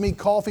brings me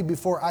coffee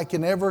before I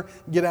can ever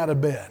get out of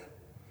bed.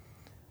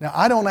 Now,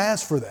 I don't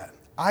ask for that.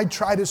 I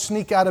try to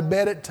sneak out of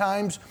bed at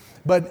times,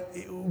 but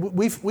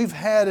we've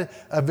had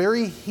a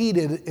very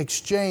heated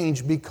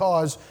exchange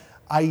because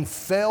I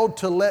failed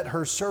to let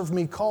her serve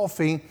me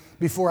coffee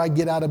before I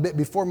get out of bed.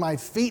 Before my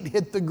feet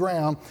hit the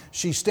ground,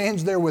 she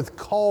stands there with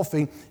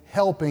coffee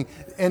helping.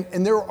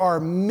 And there are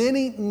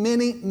many,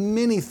 many,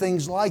 many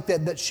things like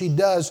that she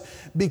does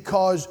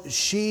because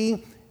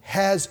she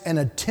has an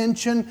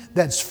attention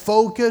that's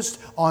focused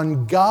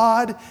on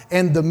God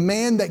and the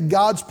man that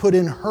God's put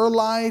in her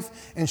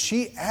life, and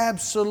she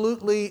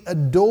absolutely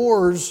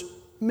adores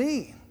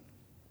me.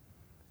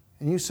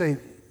 And you say,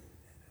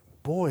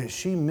 boy, is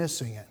she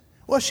missing it.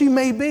 Well, she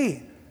may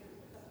be.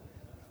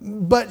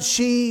 But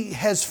she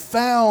has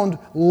found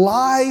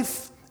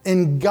life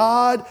in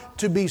God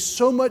to be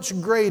so much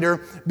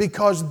greater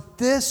because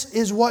this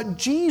is what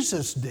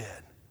Jesus did.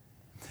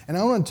 And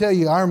I want to tell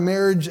you, our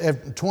marriage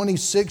at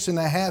 26 and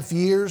a half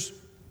years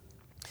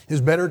is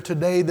better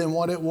today than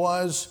what it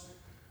was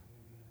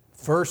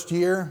first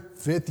year,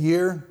 5th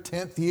year,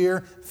 10th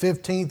year,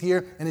 15th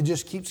year, and it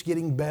just keeps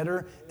getting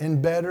better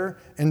and better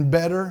and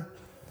better.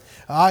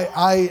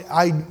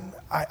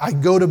 I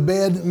go to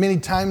bed many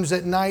times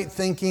at night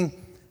thinking,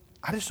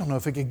 I just don't know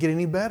if it could get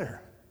any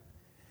better.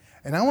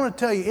 And I want to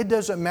tell you, it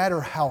doesn't matter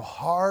how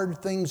hard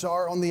things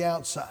are on the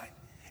outside.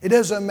 It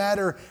doesn't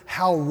matter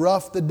how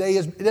rough the day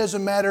is. It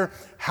doesn't matter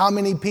how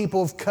many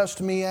people have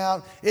cussed me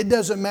out. It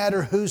doesn't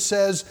matter who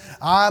says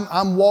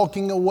I'm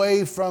walking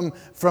away from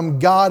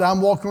God. I'm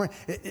walking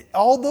away.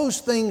 All those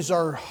things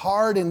are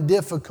hard and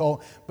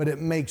difficult, but it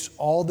makes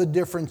all the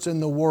difference in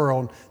the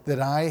world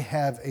that I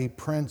have a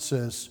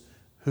princess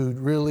who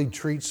really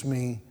treats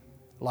me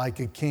like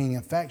a king.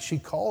 In fact,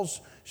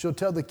 she'll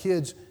tell the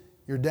kids,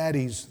 your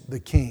daddy's the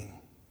king.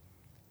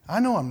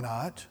 I know I'm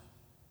not.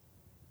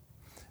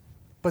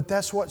 But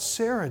that's what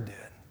Sarah did.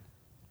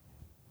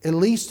 At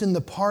least in the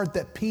part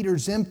that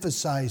Peter's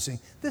emphasizing.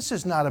 This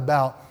is not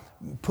about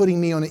putting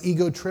me on an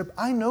ego trip.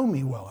 I know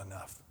me well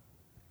enough.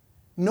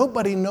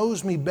 Nobody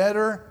knows me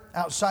better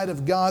outside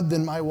of God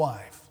than my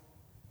wife.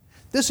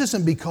 This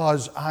isn't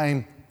because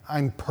I'm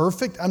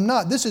perfect. I'm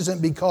not. This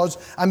isn't because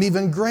I'm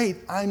even great.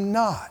 I'm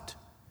not.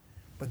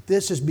 But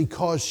this is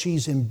because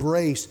she's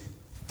embraced.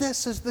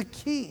 This is the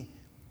key.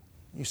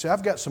 You say,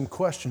 I've got some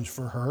questions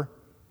for her.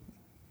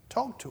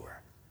 Talk to her.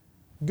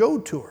 Go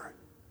to her.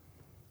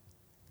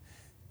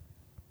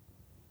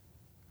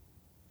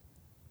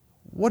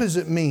 What does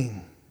it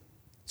mean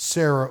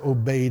Sarah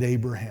obeyed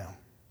Abraham?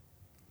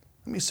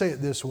 Let me say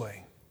it this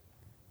way.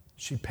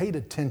 She paid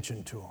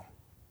attention to him.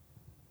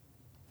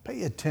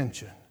 Pay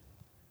attention.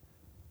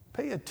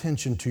 Pay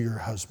attention to your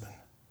husband.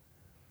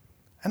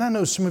 And I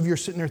know some of you are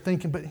sitting there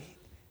thinking, but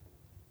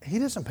he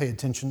doesn't pay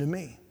attention to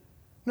me.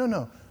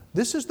 No.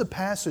 This is the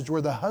passage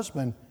where the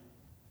husband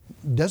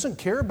doesn't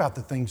care about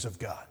the things of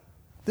God.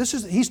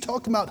 He's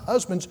talking about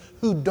husbands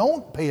who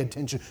don't pay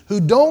attention, who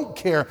don't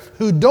care,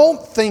 who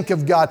don't think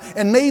of God,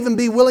 and may even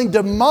be willing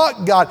to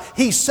mock God.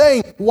 He's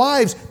saying,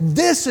 wives,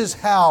 this is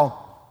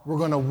how we're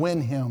going to win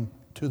him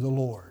to the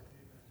Lord.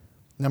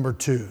 Number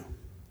 2,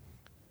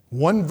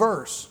 one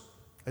verse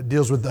that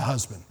deals with the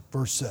husband,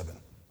 verse 7.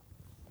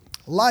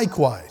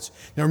 Likewise.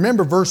 Now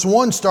remember, verse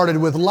 1 started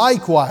with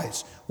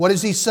likewise. What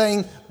is he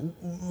saying?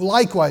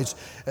 Likewise.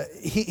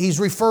 He's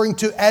referring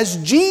to as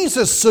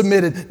Jesus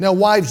submitted. Now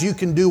wives, you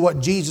can do what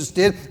Jesus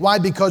did. Why?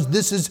 Because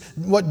this is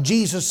what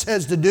Jesus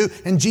says to do,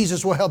 and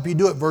Jesus will help you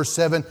do it. Verse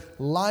 7,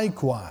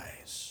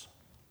 likewise.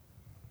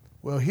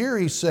 Well, here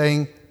he's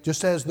saying,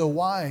 just as the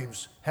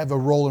wives have a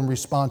role and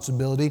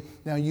responsibility,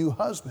 now you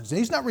husbands. And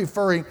he's not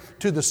referring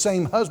to the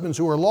same husbands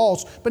who are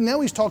lost, but now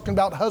he's talking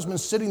about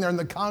husbands sitting there in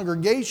the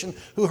congregation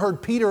who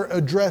heard Peter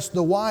address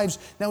the wives.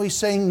 Now he's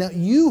saying, now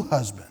you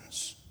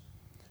husbands.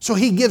 So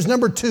he gives,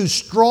 number 2,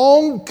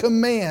 strong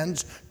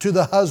commands to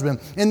the husband.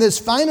 In this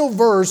final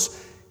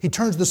verse, he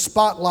turns the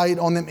spotlight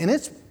on them, and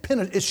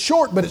it's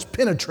short, but it's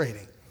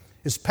penetrating.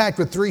 It's packed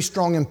with 3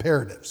 strong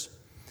imperatives.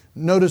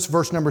 Notice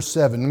verse number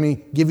 7. Let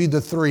me give you the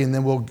 3, and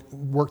then we'll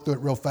work through it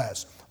real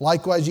fast.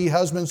 Likewise, ye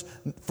husbands,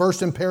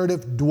 first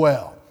imperative,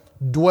 dwell.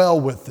 Dwell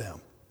with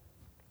them.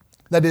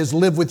 That is,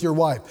 live with your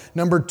wife.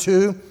 Number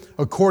 2,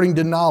 according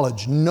to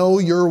knowledge, know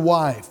your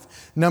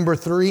wife. Number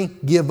 3,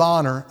 give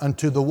honor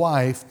unto the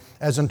wife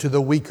as unto the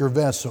weaker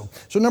vessel.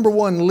 So number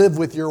 1, live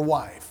with your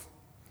wife.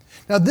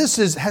 Now this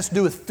has to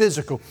do with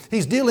physical.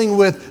 He's dealing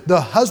with the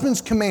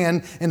husband's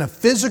command in a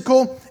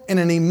physical, in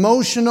an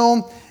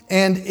emotional,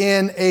 and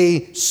in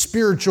a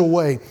spiritual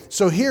way.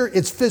 So here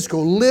it's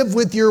physical. Live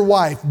with your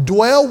wife.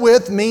 Dwell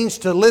with means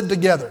to live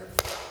together.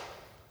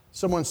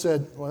 Someone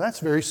said, well, that's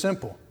very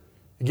simple.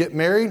 You get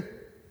married,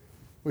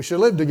 we should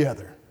live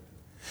together.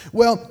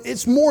 Well,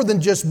 it's more than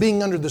just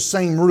being under the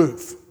same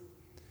roof.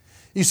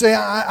 You say,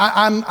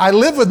 I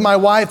live with my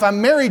wife,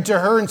 I'm married to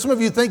her, and some of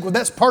you think, well,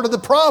 that's part of the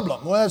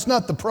problem. Well, that's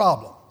not the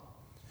problem.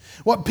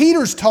 What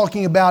Peter's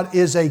talking about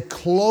is a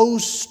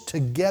close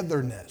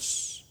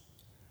togetherness.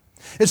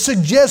 It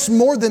suggests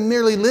more than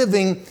merely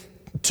living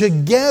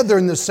together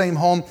in the same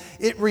home.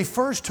 It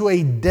refers to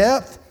a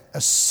depth,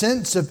 a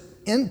sense of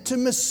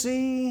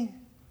intimacy.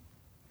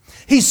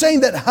 He's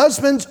saying that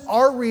husbands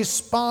are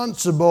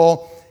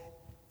responsible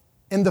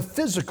in the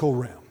physical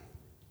realm.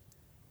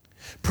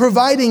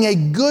 Providing a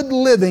good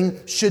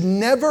living should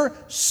never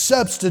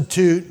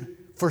substitute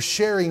for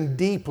sharing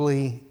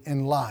deeply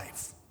in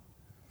life.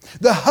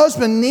 The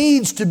husband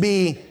needs to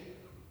be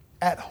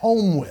at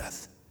home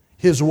with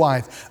his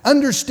wife,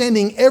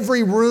 understanding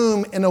every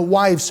room in a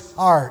wife's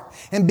heart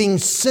and being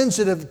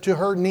sensitive to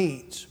her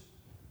needs.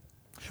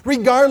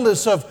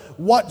 Regardless of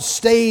what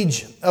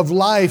stage of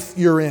life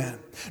you're in,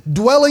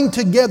 dwelling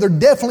together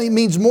definitely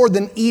means more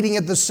than eating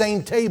at the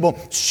same table,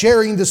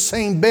 sharing the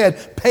same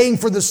bed, paying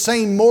for the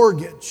same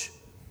mortgage.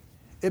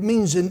 It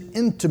means an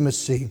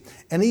intimacy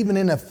and even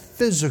in a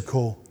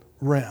physical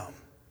realm.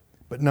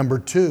 But number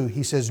 2,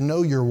 he says,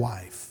 know your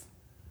wife.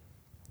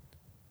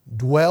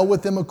 Dwell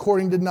with them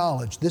according to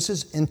knowledge. This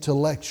is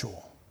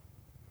intellectual.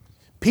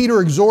 Peter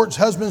exhorts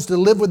husbands to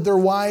live with their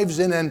wives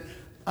in an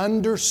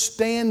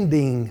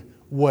understanding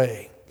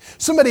way.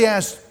 Somebody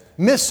asked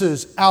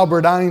Mrs.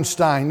 Albert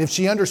Einstein if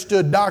she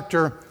understood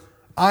Dr.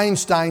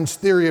 Einstein's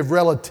theory of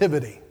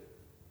relativity.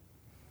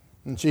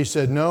 And she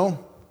said,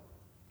 no,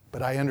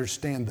 but I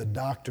understand the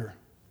doctor.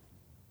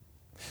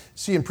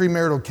 See, in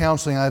premarital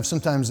counseling, I've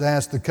sometimes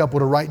asked the couple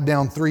to write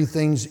down 3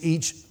 things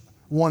each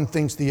one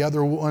thinks the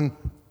other one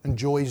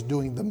enjoys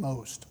doing the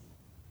most,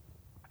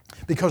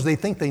 because they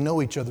think they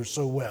know each other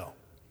so well.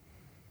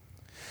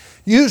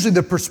 Usually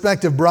the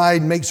prospective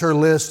bride makes her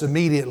list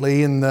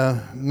immediately and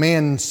the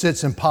man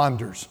sits and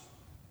ponders.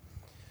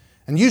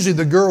 And usually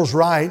the girl's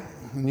right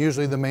and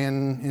usually the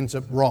man ends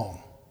up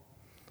wrong.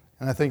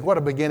 And I think, what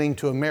a beginning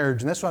to a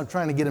marriage. And that's what I'm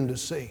trying to get him to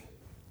see.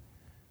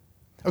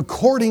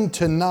 According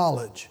to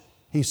knowledge,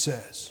 he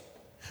says.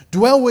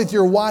 Dwell with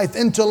your wife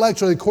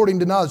intellectually according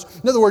to knowledge.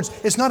 In other words,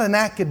 it's not an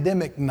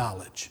academic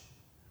knowledge,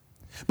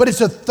 but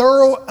it's a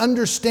thorough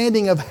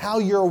understanding of how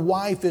your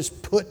wife is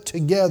put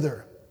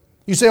together.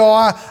 You say,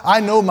 oh, I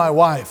know my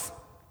wife.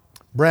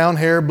 Brown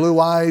hair, blue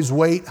eyes,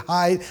 weight,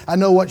 height. I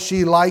know what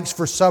she likes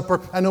for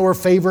supper. I know her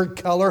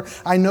favorite color.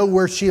 I know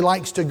where she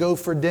likes to go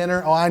for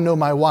dinner. Oh, I know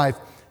my wife.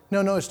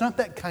 No, it's not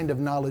that kind of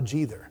knowledge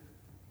either.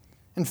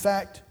 In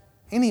fact,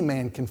 any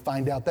man can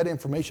find out that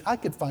information. I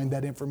could find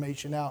that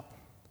information out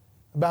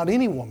about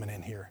any woman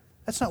in here.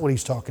 That's not what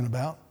he's talking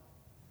about.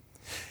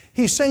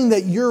 He's saying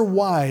that your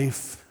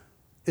wife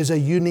is a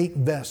unique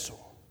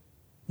vessel.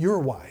 Your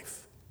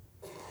wife,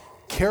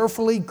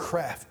 carefully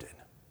crafted,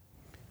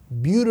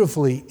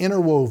 beautifully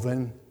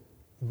interwoven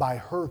by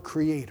her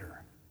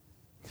Creator.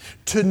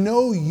 To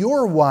know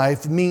your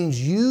wife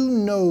means you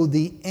know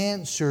the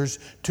answers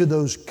to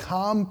those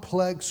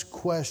complex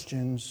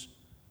questions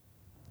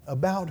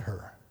about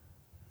her.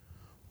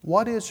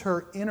 What is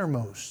her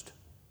innermost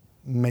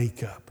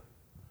makeup?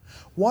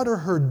 What are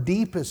her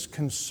deepest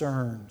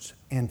concerns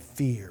and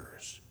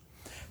fears?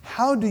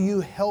 How do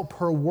you help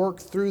her work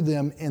through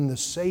them in the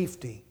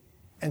safety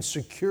and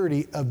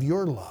security of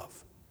your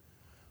love?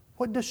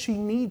 What does she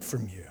need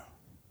from you?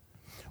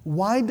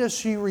 Why does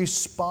she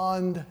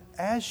respond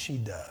as she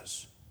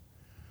does?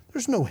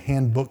 There's no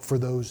handbook for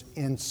those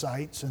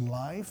insights in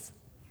life.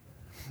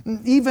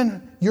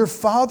 Even your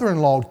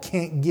father-in-law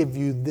can't give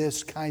you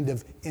this kind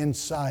of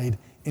inside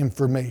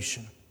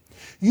information.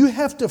 You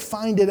have to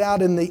find it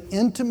out in the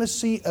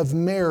intimacy of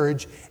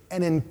marriage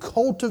and in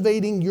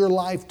cultivating your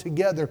life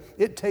together.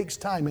 It takes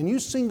time. And you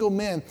single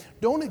men,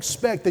 don't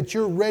expect that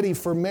you're ready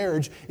for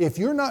marriage if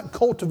you're not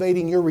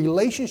cultivating your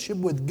relationship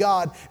with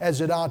God as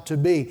it ought to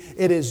be.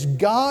 It is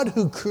God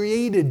who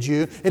created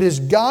you. It is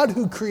God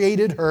who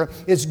created her.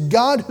 It's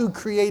God who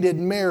created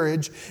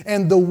marriage.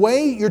 And the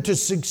way you're to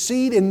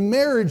succeed in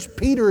marriage,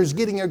 Peter is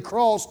getting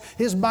across,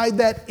 is by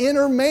that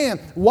inner man.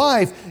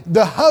 Wife,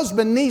 the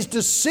husband needs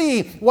to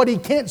see what he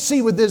can't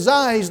see with his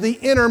eyes, the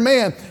inner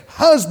man.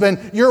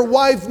 Husband, your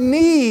wife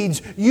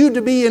needs you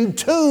to be in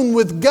tune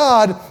with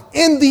God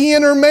in the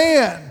inner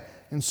man.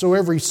 And so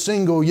every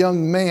single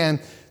young man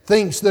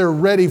thinks they're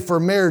ready for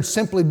marriage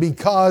simply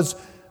because,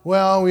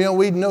 well,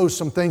 we know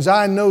some things.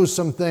 I know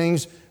some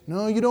things.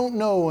 No, you don't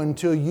know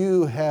until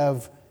you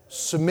have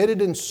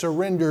submitted and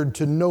surrendered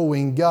to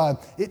knowing God.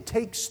 It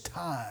takes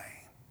time.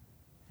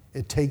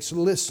 It takes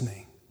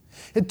listening.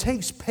 It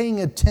takes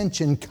paying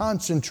attention,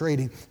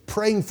 concentrating,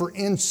 praying for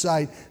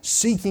insight,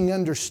 seeking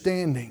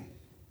understanding.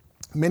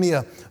 Many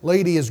a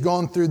lady has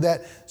gone through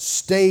that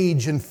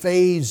stage and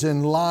phase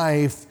in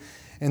life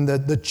and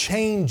the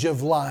change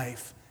of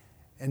life.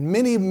 And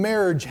many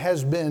marriage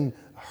has been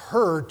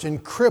hurt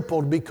and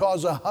crippled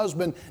because a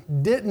husband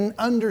didn't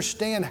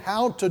understand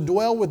how to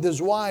dwell with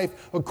his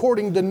wife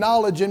according to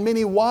knowledge. And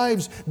many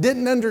wives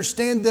didn't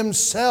understand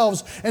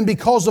themselves. And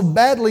because of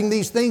battling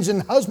these things,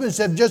 and husbands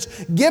have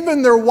just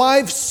given their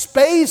wives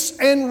space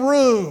and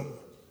room.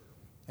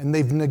 And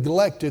they've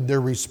neglected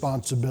their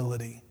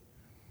responsibility.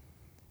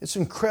 It's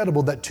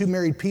incredible that two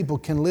married people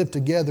can live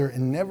together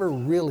and never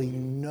really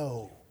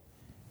know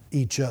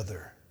each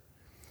other.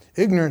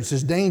 Ignorance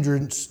is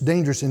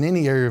dangerous in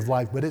any area of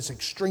life, but it's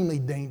extremely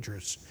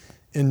dangerous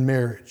in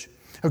marriage.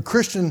 A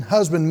Christian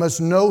husband must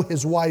know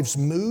his wife's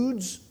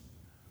moods,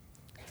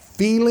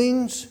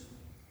 feelings,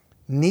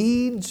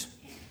 needs,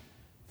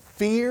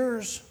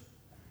 fears,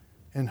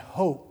 and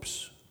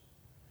hopes.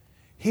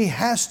 He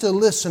has to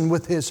listen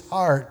with his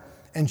heart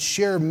and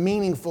share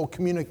meaningful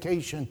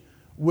communication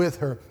with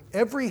her.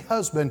 Every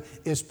husband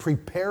is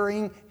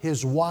preparing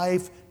his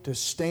wife to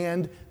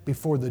stand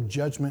before the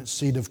judgment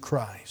seat of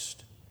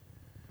Christ.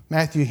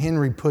 Matthew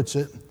Henry puts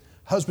it,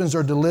 husbands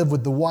are to live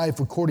with the wife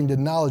according to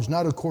knowledge,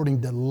 not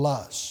according to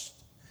lust,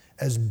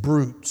 as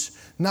brutes,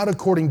 not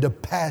according to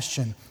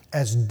passion,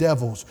 as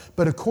devils,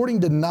 but according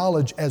to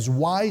knowledge, as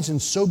wise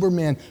and sober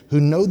men who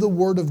know the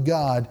Word of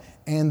God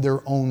and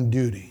their own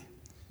duty.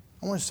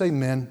 I want to say,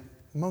 men,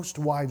 most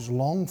wives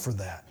long for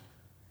that.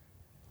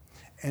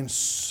 And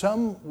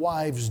some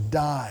wives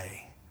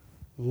die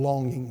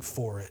longing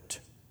for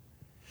it.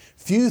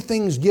 Few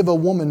things give a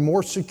woman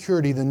more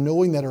security than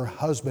knowing that her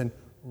husband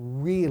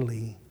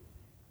really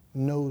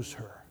knows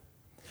her.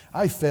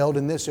 I failed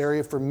in this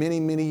area for many,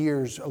 many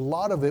years. A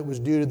lot of it was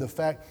due to the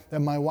fact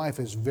that my wife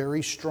is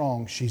very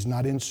strong. She's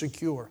not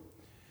insecure.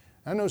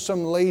 I know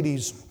some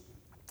ladies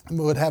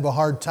would have a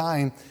hard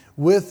time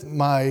with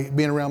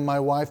being around my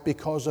wife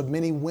because of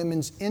many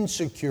women's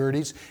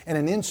insecurities. And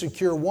an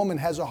insecure woman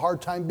has a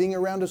hard time being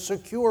around a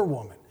secure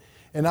woman.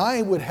 And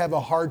I would have a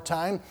hard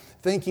time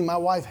thinking my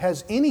wife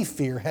has any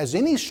fear, has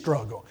any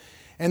struggle.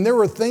 And there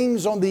were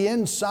things on the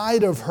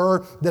inside of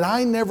her that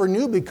I never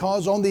knew,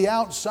 because on the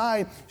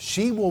outside,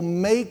 she will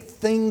make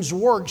things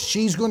work.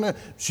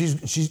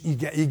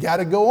 You got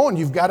to go on.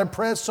 You've got to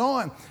press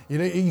on.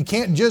 You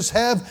can't just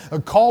have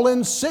a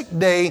call-in sick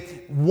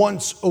day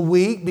once a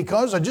week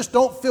because I just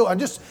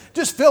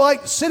feel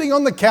like sitting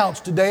on the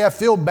couch today. I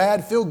feel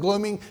bad, feel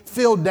gloomy,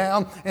 feel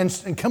down,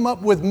 and come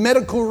up with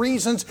medical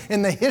reasons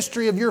in the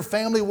history of your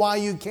family why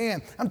you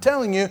can't. I'm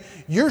telling you,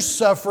 you're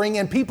suffering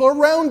and people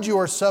around you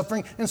are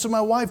suffering. And so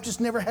my wife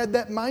just never had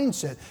that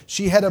mindset.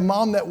 She had a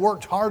mom that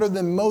worked harder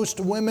than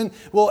most women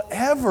will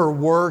ever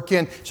work.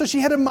 And so she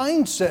had a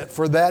mindset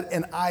for that.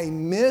 And I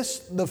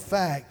missed the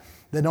fact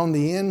that on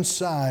the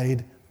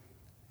inside,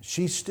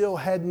 she still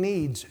had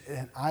needs.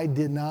 And I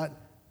did not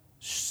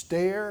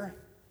stare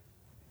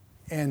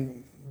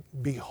and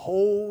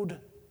behold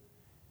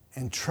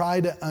and try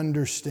to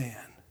understand.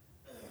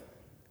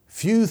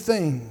 Few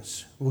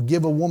things will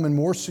give a woman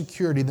more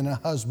security than a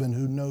husband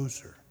who knows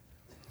her.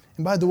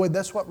 And by the way,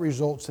 that's what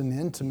results in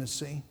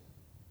intimacy.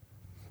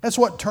 That's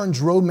what turns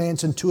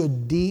romance into a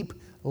deep,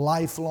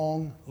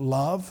 lifelong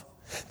love.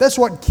 That's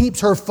what keeps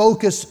her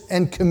focused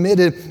and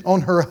committed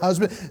on her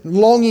husband,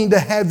 longing to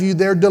have you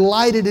there,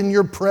 delighted in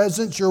your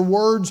presence, your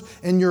words,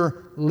 and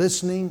your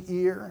listening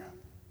ear.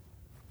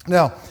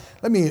 Now,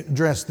 let me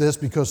address this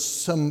because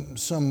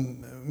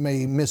some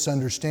may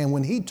misunderstand.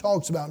 When he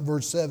talks about in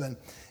verse 7,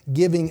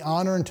 giving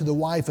honor unto the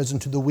wife as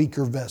unto the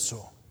weaker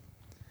vessel,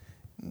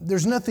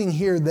 there's nothing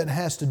here that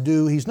has to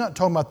do, he's not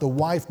talking about the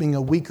wife being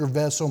a weaker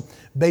vessel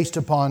based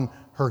upon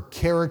her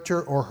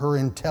character or her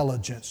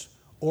intelligence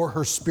or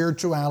her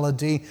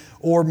spirituality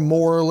or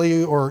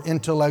morally or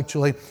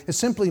intellectually. It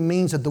simply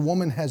means that the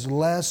woman has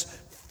less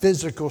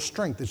physical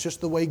strength. It's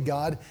just the way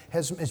God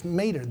has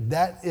made her.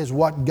 That is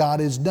what God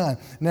has done.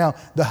 Now,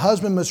 the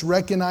husband must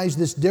recognize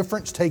this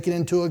difference, take it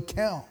into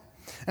account.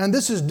 And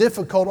this is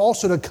difficult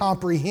also to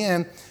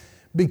comprehend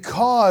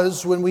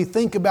because when we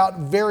think about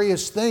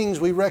various things,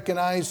 we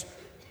recognize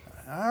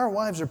our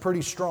wives are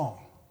pretty strong.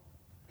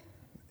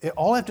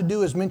 All I have to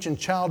do is mention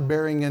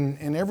childbearing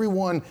and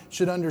everyone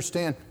should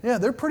understand, yeah,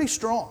 they're pretty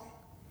strong.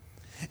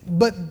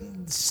 But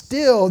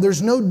still,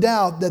 there's no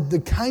doubt that the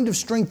kind of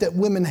strength that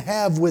women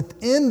have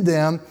within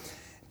them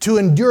to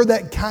endure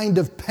that kind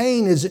of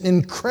pain is an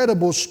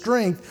incredible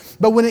strength.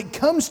 But when it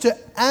comes to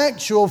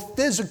actual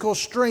physical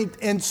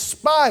strength, in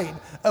spite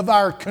of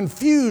our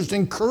confused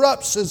and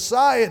corrupt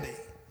society,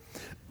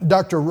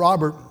 Dr.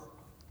 Robert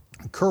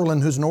Curlin,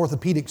 who's an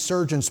orthopedic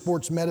surgeon,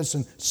 sports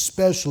medicine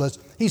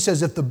specialist, he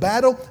says if the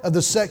battle of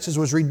the sexes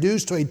was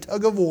reduced to a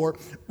tug of war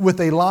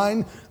with a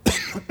line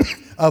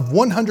of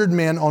 100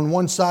 men on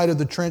one side of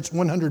the trench,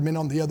 100 men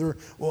on the other,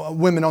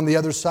 women on the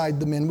other side,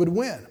 the men would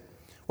win.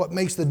 What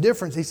makes the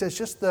difference? He says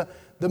just the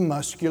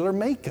muscular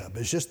makeup.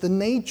 It's just the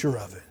nature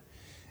of it.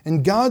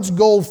 And God's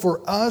goal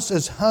for us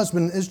as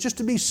husbands is just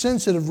to be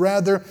sensitive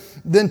rather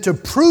than to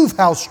prove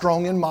how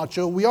strong and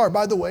macho we are.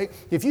 By the way,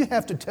 if you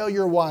have to tell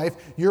your wife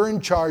you're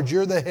in charge,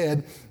 you're the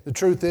head, the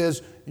truth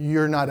is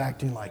you're not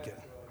acting like it.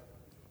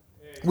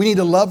 We need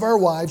to love our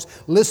wives,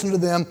 listen to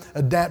them,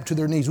 adapt to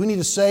their needs. We need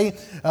to say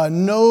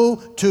no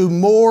to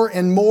more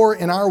and more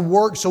in our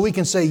work so we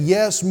can say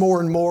yes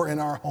more and more in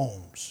our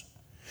homes.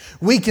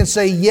 We can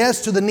say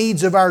yes to the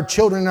needs of our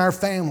children and our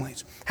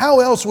families.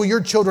 How else will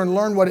your children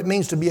learn what it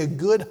means to be a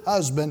good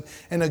husband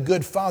and a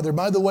good father?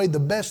 By the way, the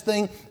best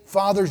thing,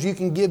 fathers, you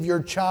can give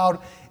your child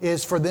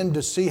is for them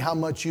to see how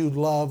much you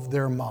love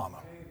their mama.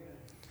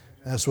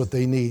 That's what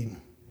they need.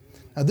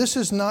 Now, this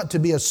is not to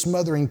be a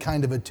smothering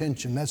kind of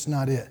attention. That's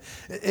not it.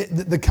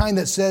 The kind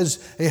that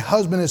says a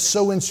husband is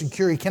so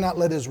insecure he cannot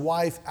let his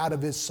wife out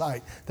of his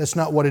sight. That's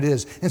not what it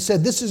is.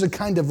 Instead, this is a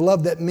kind of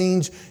love that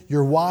means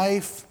your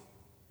wife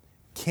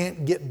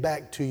can't get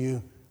back to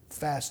you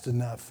fast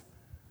enough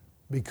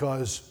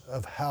because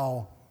of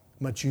how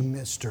much you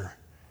missed her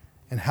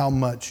and how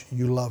much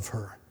you love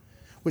her.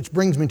 Which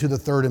brings me to the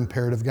third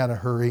imperative. Got to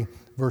hurry.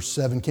 Verse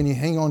 7. Can you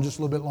hang on just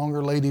a little bit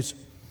longer, ladies?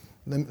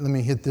 Let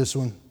me hit this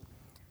one.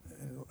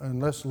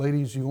 Unless,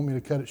 ladies, you want me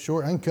to cut it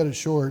short, I can cut it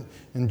short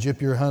and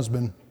gyp your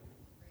husband.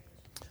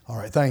 All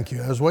right, thank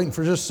you. I was waiting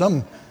for just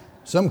some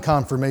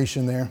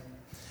confirmation there.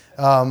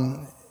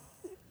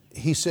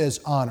 He says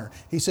honor.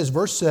 He says,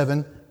 verse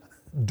 7,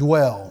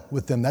 dwell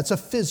with them. That's a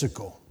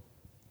physical.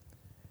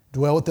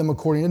 Dwell with them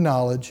according to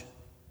knowledge.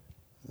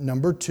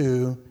 Number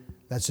 2,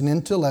 that's an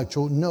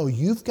intellectual. No,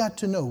 you've got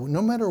to know,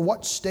 no matter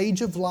what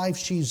stage of life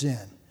she's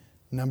in.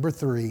 Number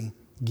 3,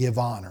 give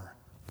honor.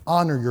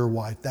 Honor your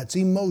wife. That's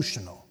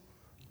emotional.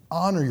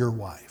 Honor your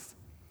wife.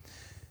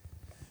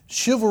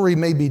 Chivalry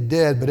may be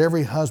dead, but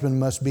every husband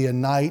must be a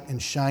knight in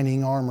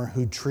shining armor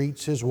who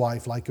treats his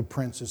wife like a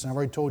princess. And I've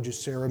already told you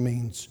Sarah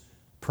means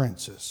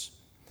princess.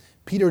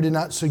 Peter did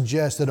not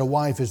suggest that a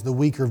wife is the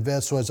weaker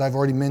vessel, as I've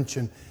already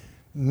mentioned,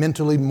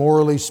 mentally,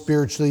 morally,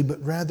 spiritually,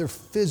 but rather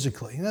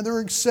physically. Now, there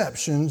are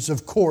exceptions,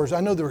 of course.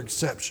 I know there are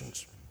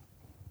exceptions.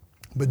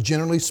 But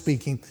generally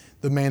speaking,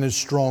 the man is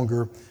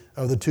stronger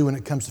of the two when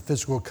it comes to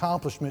physical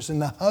accomplishments.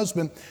 And the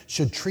husband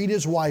should treat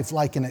his wife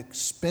like an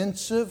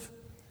expensive,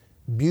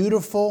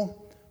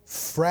 beautiful,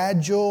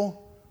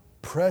 fragile,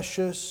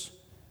 precious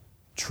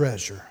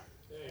treasure.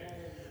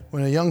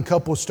 When a young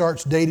couple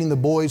starts dating, the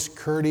boy's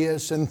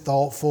courteous and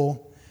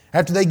thoughtful.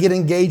 After they get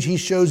engaged, he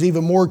shows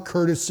even more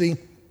courtesy,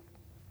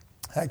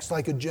 acts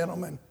like a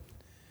gentleman.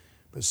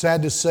 But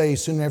sad to say,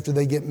 soon after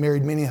they get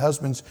married, many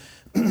husbands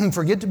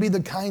forget to be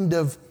the kind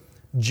of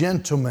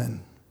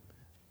gentleman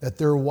that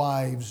their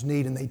wives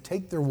need, and they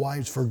take their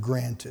wives for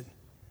granted.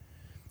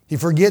 He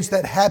forgets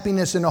that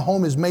happiness in a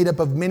home is made up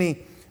of many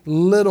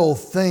little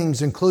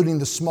things, including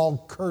the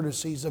small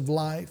courtesies of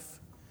life.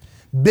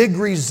 Big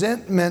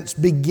resentments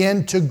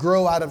begin to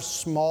grow out of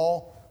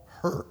small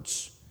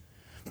hurts.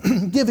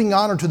 Giving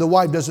honor to the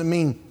wife doesn't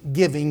mean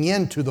giving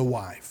in to the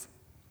wife.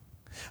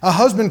 A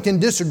husband can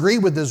disagree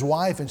with his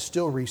wife and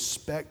still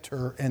respect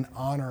her and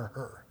honor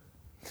her.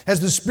 As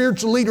the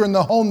spiritual leader in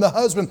the home, the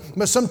husband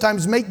must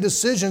sometimes make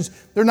decisions.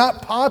 They're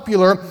not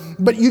popular,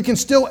 but you can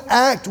still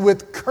act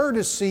with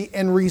courtesy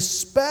and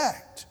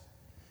respect.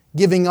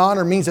 Giving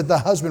honor means that the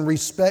husband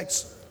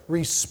respects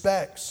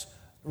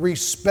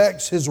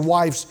his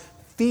wife's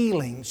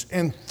feelings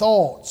and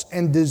thoughts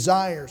and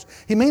desires.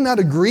 He may not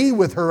agree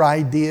with her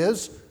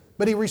ideas,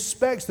 but he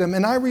respects them.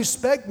 And I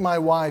respect my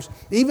wife,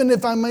 even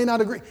if I may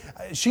not agree.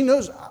 She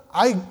knows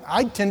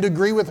I tend to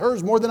agree with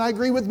hers more than I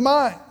agree with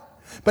mine.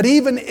 But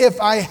even if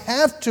I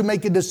have to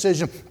make a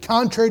decision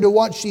contrary to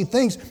what she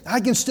thinks, I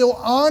can still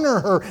honor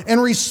her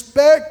and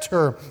respect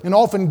her. And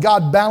often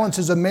God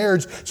balances a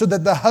marriage so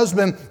that the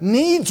husband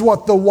needs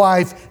what the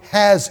wife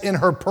has in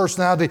her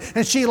personality,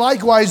 and she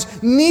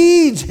likewise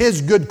needs his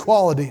good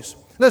qualities.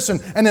 Listen,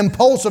 an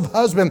impulsive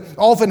husband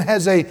often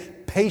has a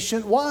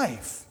patient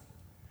wife,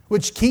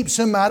 which keeps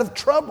him out of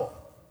trouble.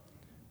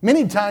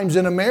 Many times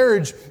in a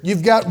marriage,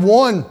 you've got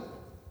one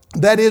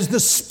that is the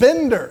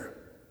spender,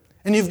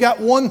 and you've got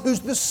one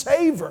who's the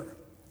saver.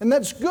 And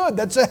that's good.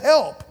 That's a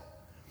help.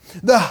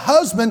 The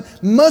husband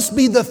must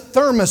be the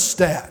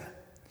thermostat,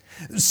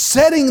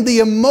 setting the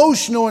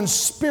emotional and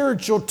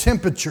spiritual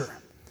temperature.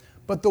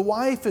 But the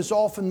wife is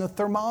often the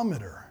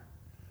thermometer,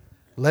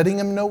 letting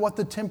him know what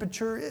the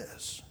temperature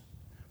is.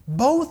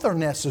 Both are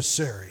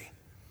necessary.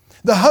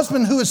 The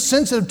husband who is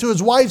sensitive to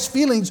his wife's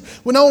feelings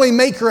will not only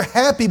make her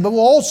happy, but will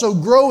also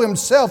grow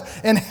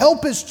himself and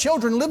help his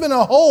children live in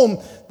a home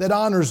that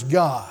honors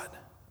God.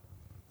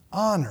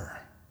 Honor.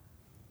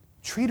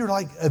 Treat her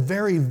like a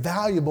very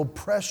valuable,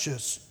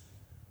 precious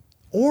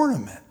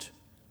ornament,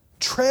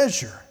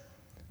 treasure.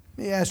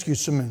 Let me ask you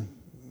some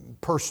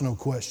personal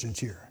questions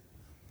here.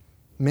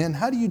 Men,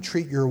 how do you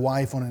treat your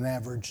wife on an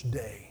average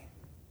day?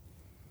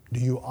 Do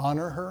you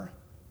honor her?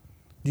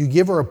 Do you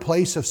give her a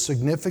place of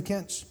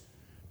significance?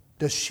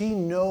 Does she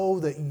know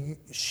that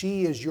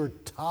she is your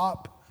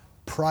top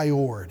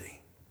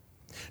priority?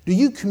 Do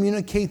you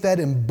communicate that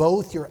in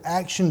both your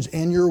actions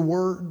and your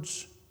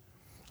words?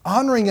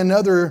 Honoring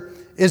another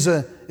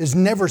is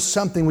never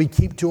something we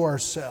keep to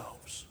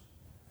ourselves.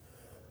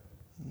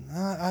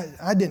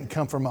 I didn't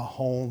come from a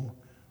home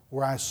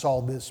where I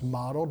saw this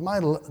modeled. My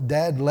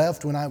dad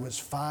left when I was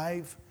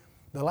 5.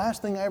 The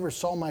last thing I ever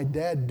saw my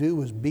dad do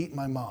was beat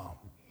my mom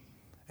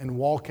and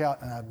walk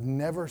out, and I've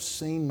never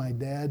seen my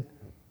dad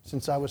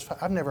since I was 5.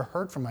 I've never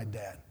heard from my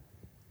dad.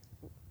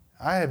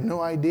 I have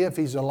no idea if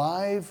he's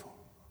alive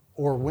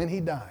or when he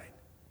died.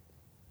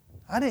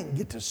 I didn't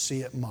get to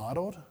see it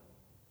modeled.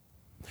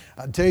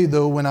 I'll tell you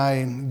though, when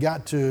I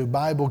got to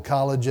Bible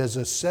college as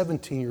a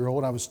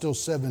 17-year-old, I was still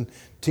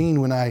 17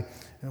 when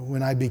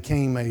I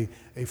became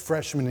a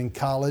freshman in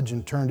college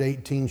and turned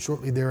 18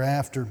 shortly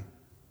thereafter.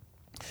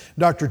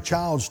 Dr.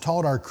 Childs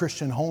taught our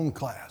Christian home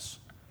class.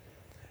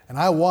 And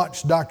I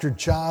watched Dr.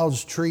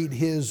 Childs treat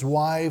his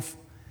wife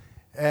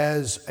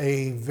as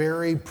a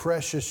very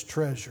precious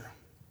treasure.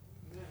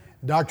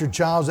 Dr.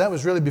 Childs, that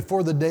was really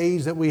before the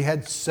days that we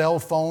had cell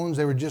phones.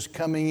 They were just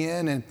coming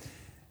in.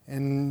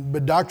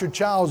 But Dr.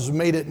 Childs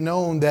made it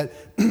known that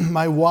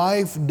my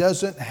wife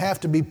doesn't have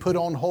to be put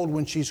on hold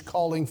when she's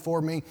calling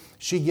for me.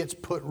 She gets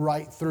put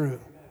right through.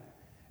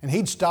 And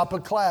he'd stop a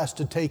class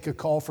to take a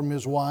call from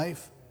his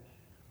wife.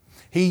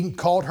 He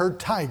called her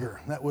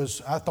Tiger.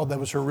 I thought that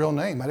was her real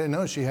name. I didn't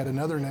know she had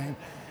another name.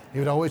 He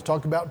would always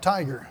talk about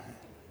Tiger.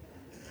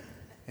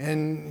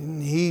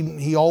 And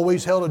he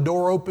always held the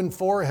door open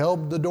for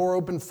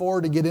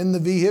her to get in the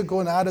vehicle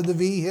and out of the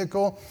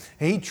vehicle.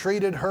 And he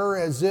treated her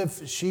as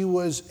if she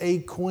was a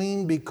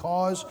queen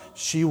because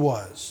she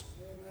was.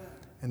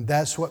 And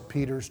that's what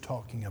Peter's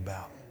talking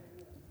about.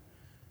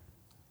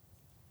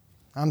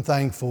 I'm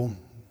thankful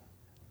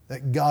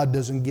that God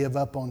doesn't give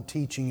up on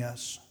teaching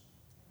us.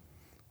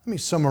 Let me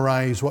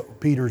summarize what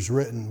Peter's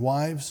written.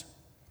 Wives,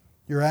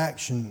 your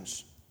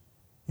actions,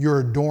 your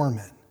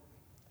adornment,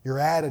 your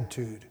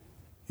attitude,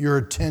 your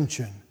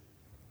attention,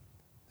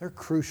 they're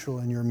crucial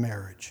in your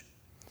marriage.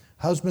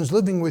 Husbands,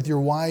 living with your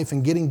wife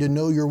and getting to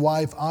know your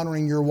wife,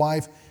 honoring your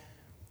wife,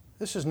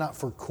 this is not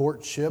for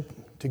courtship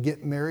to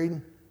get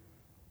married.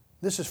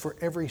 This is for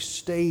every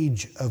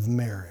stage of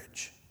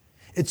marriage.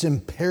 It's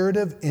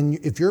imperative, and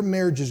if your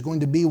marriage is going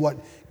to be what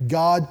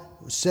God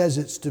says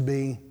it's to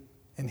be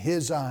in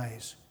His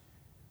eyes,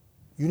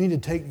 you need to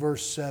take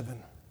verse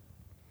 7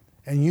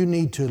 and you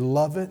need to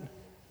love it,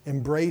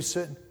 embrace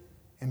it,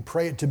 and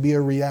pray it to be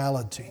a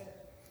reality.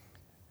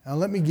 Now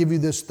let me give you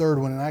this third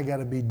one, and I got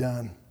to be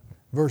done.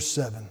 Verse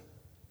 7.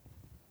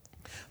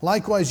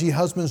 Likewise, ye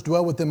husbands,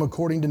 dwell with them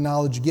according to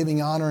knowledge,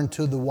 giving honor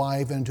unto the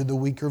wife and to the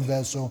weaker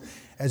vessel,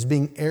 as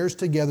being heirs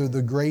together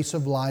the grace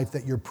of life,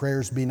 that your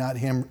prayers be not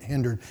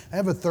hindered. I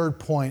have a third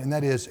point, and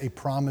that is a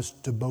promise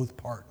to both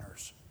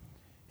partners.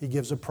 He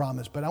gives a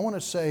promise. But I want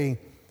to say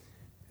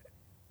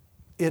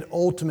it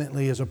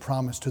ultimately is a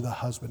promise to the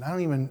husband. I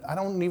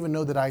don't even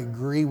know that I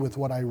agree with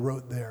what I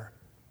wrote there.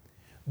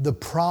 The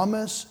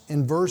promise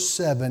in verse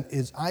 7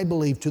 is, I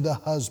believe, to the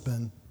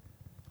husband.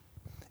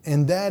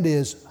 And that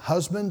is,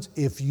 husbands,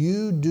 if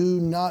you do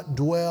not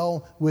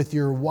dwell with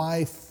your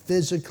wife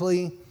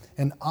physically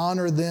and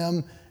honor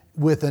them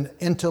with an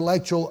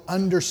intellectual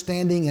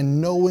understanding and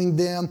knowing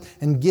them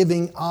and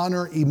giving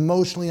honor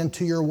emotionally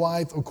unto your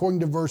wife, according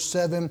to verse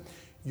 7,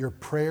 your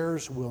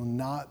prayers will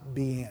not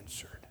be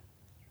answered.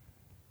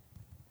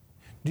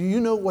 Do you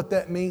know what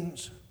that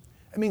means?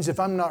 It means if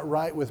I'm not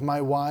right with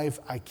my wife,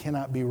 I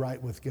cannot be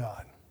right with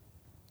God.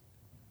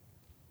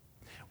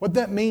 What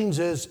that means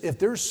is if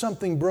there's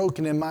something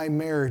broken in my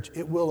marriage,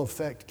 it will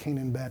affect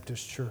Canaan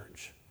Baptist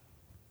Church.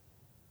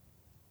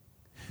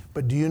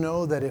 But do you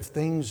know that if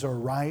things are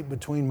right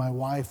between my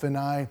wife and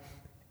I,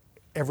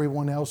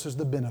 everyone else is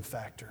the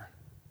benefactor?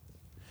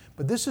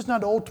 But this is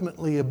not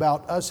ultimately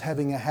about us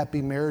having a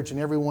happy marriage and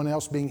everyone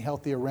else being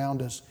healthy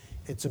around us.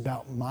 It's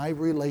about my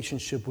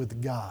relationship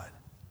with God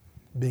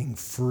being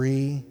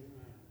free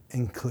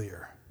and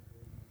clear.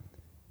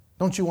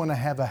 Don't you want to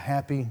have a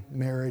happy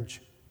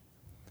marriage?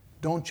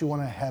 Don't you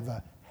want to have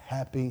a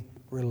happy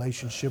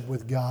relationship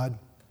with God?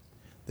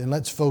 then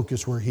let's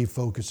focus where he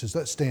focuses.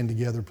 Let's stand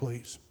together,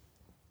 please.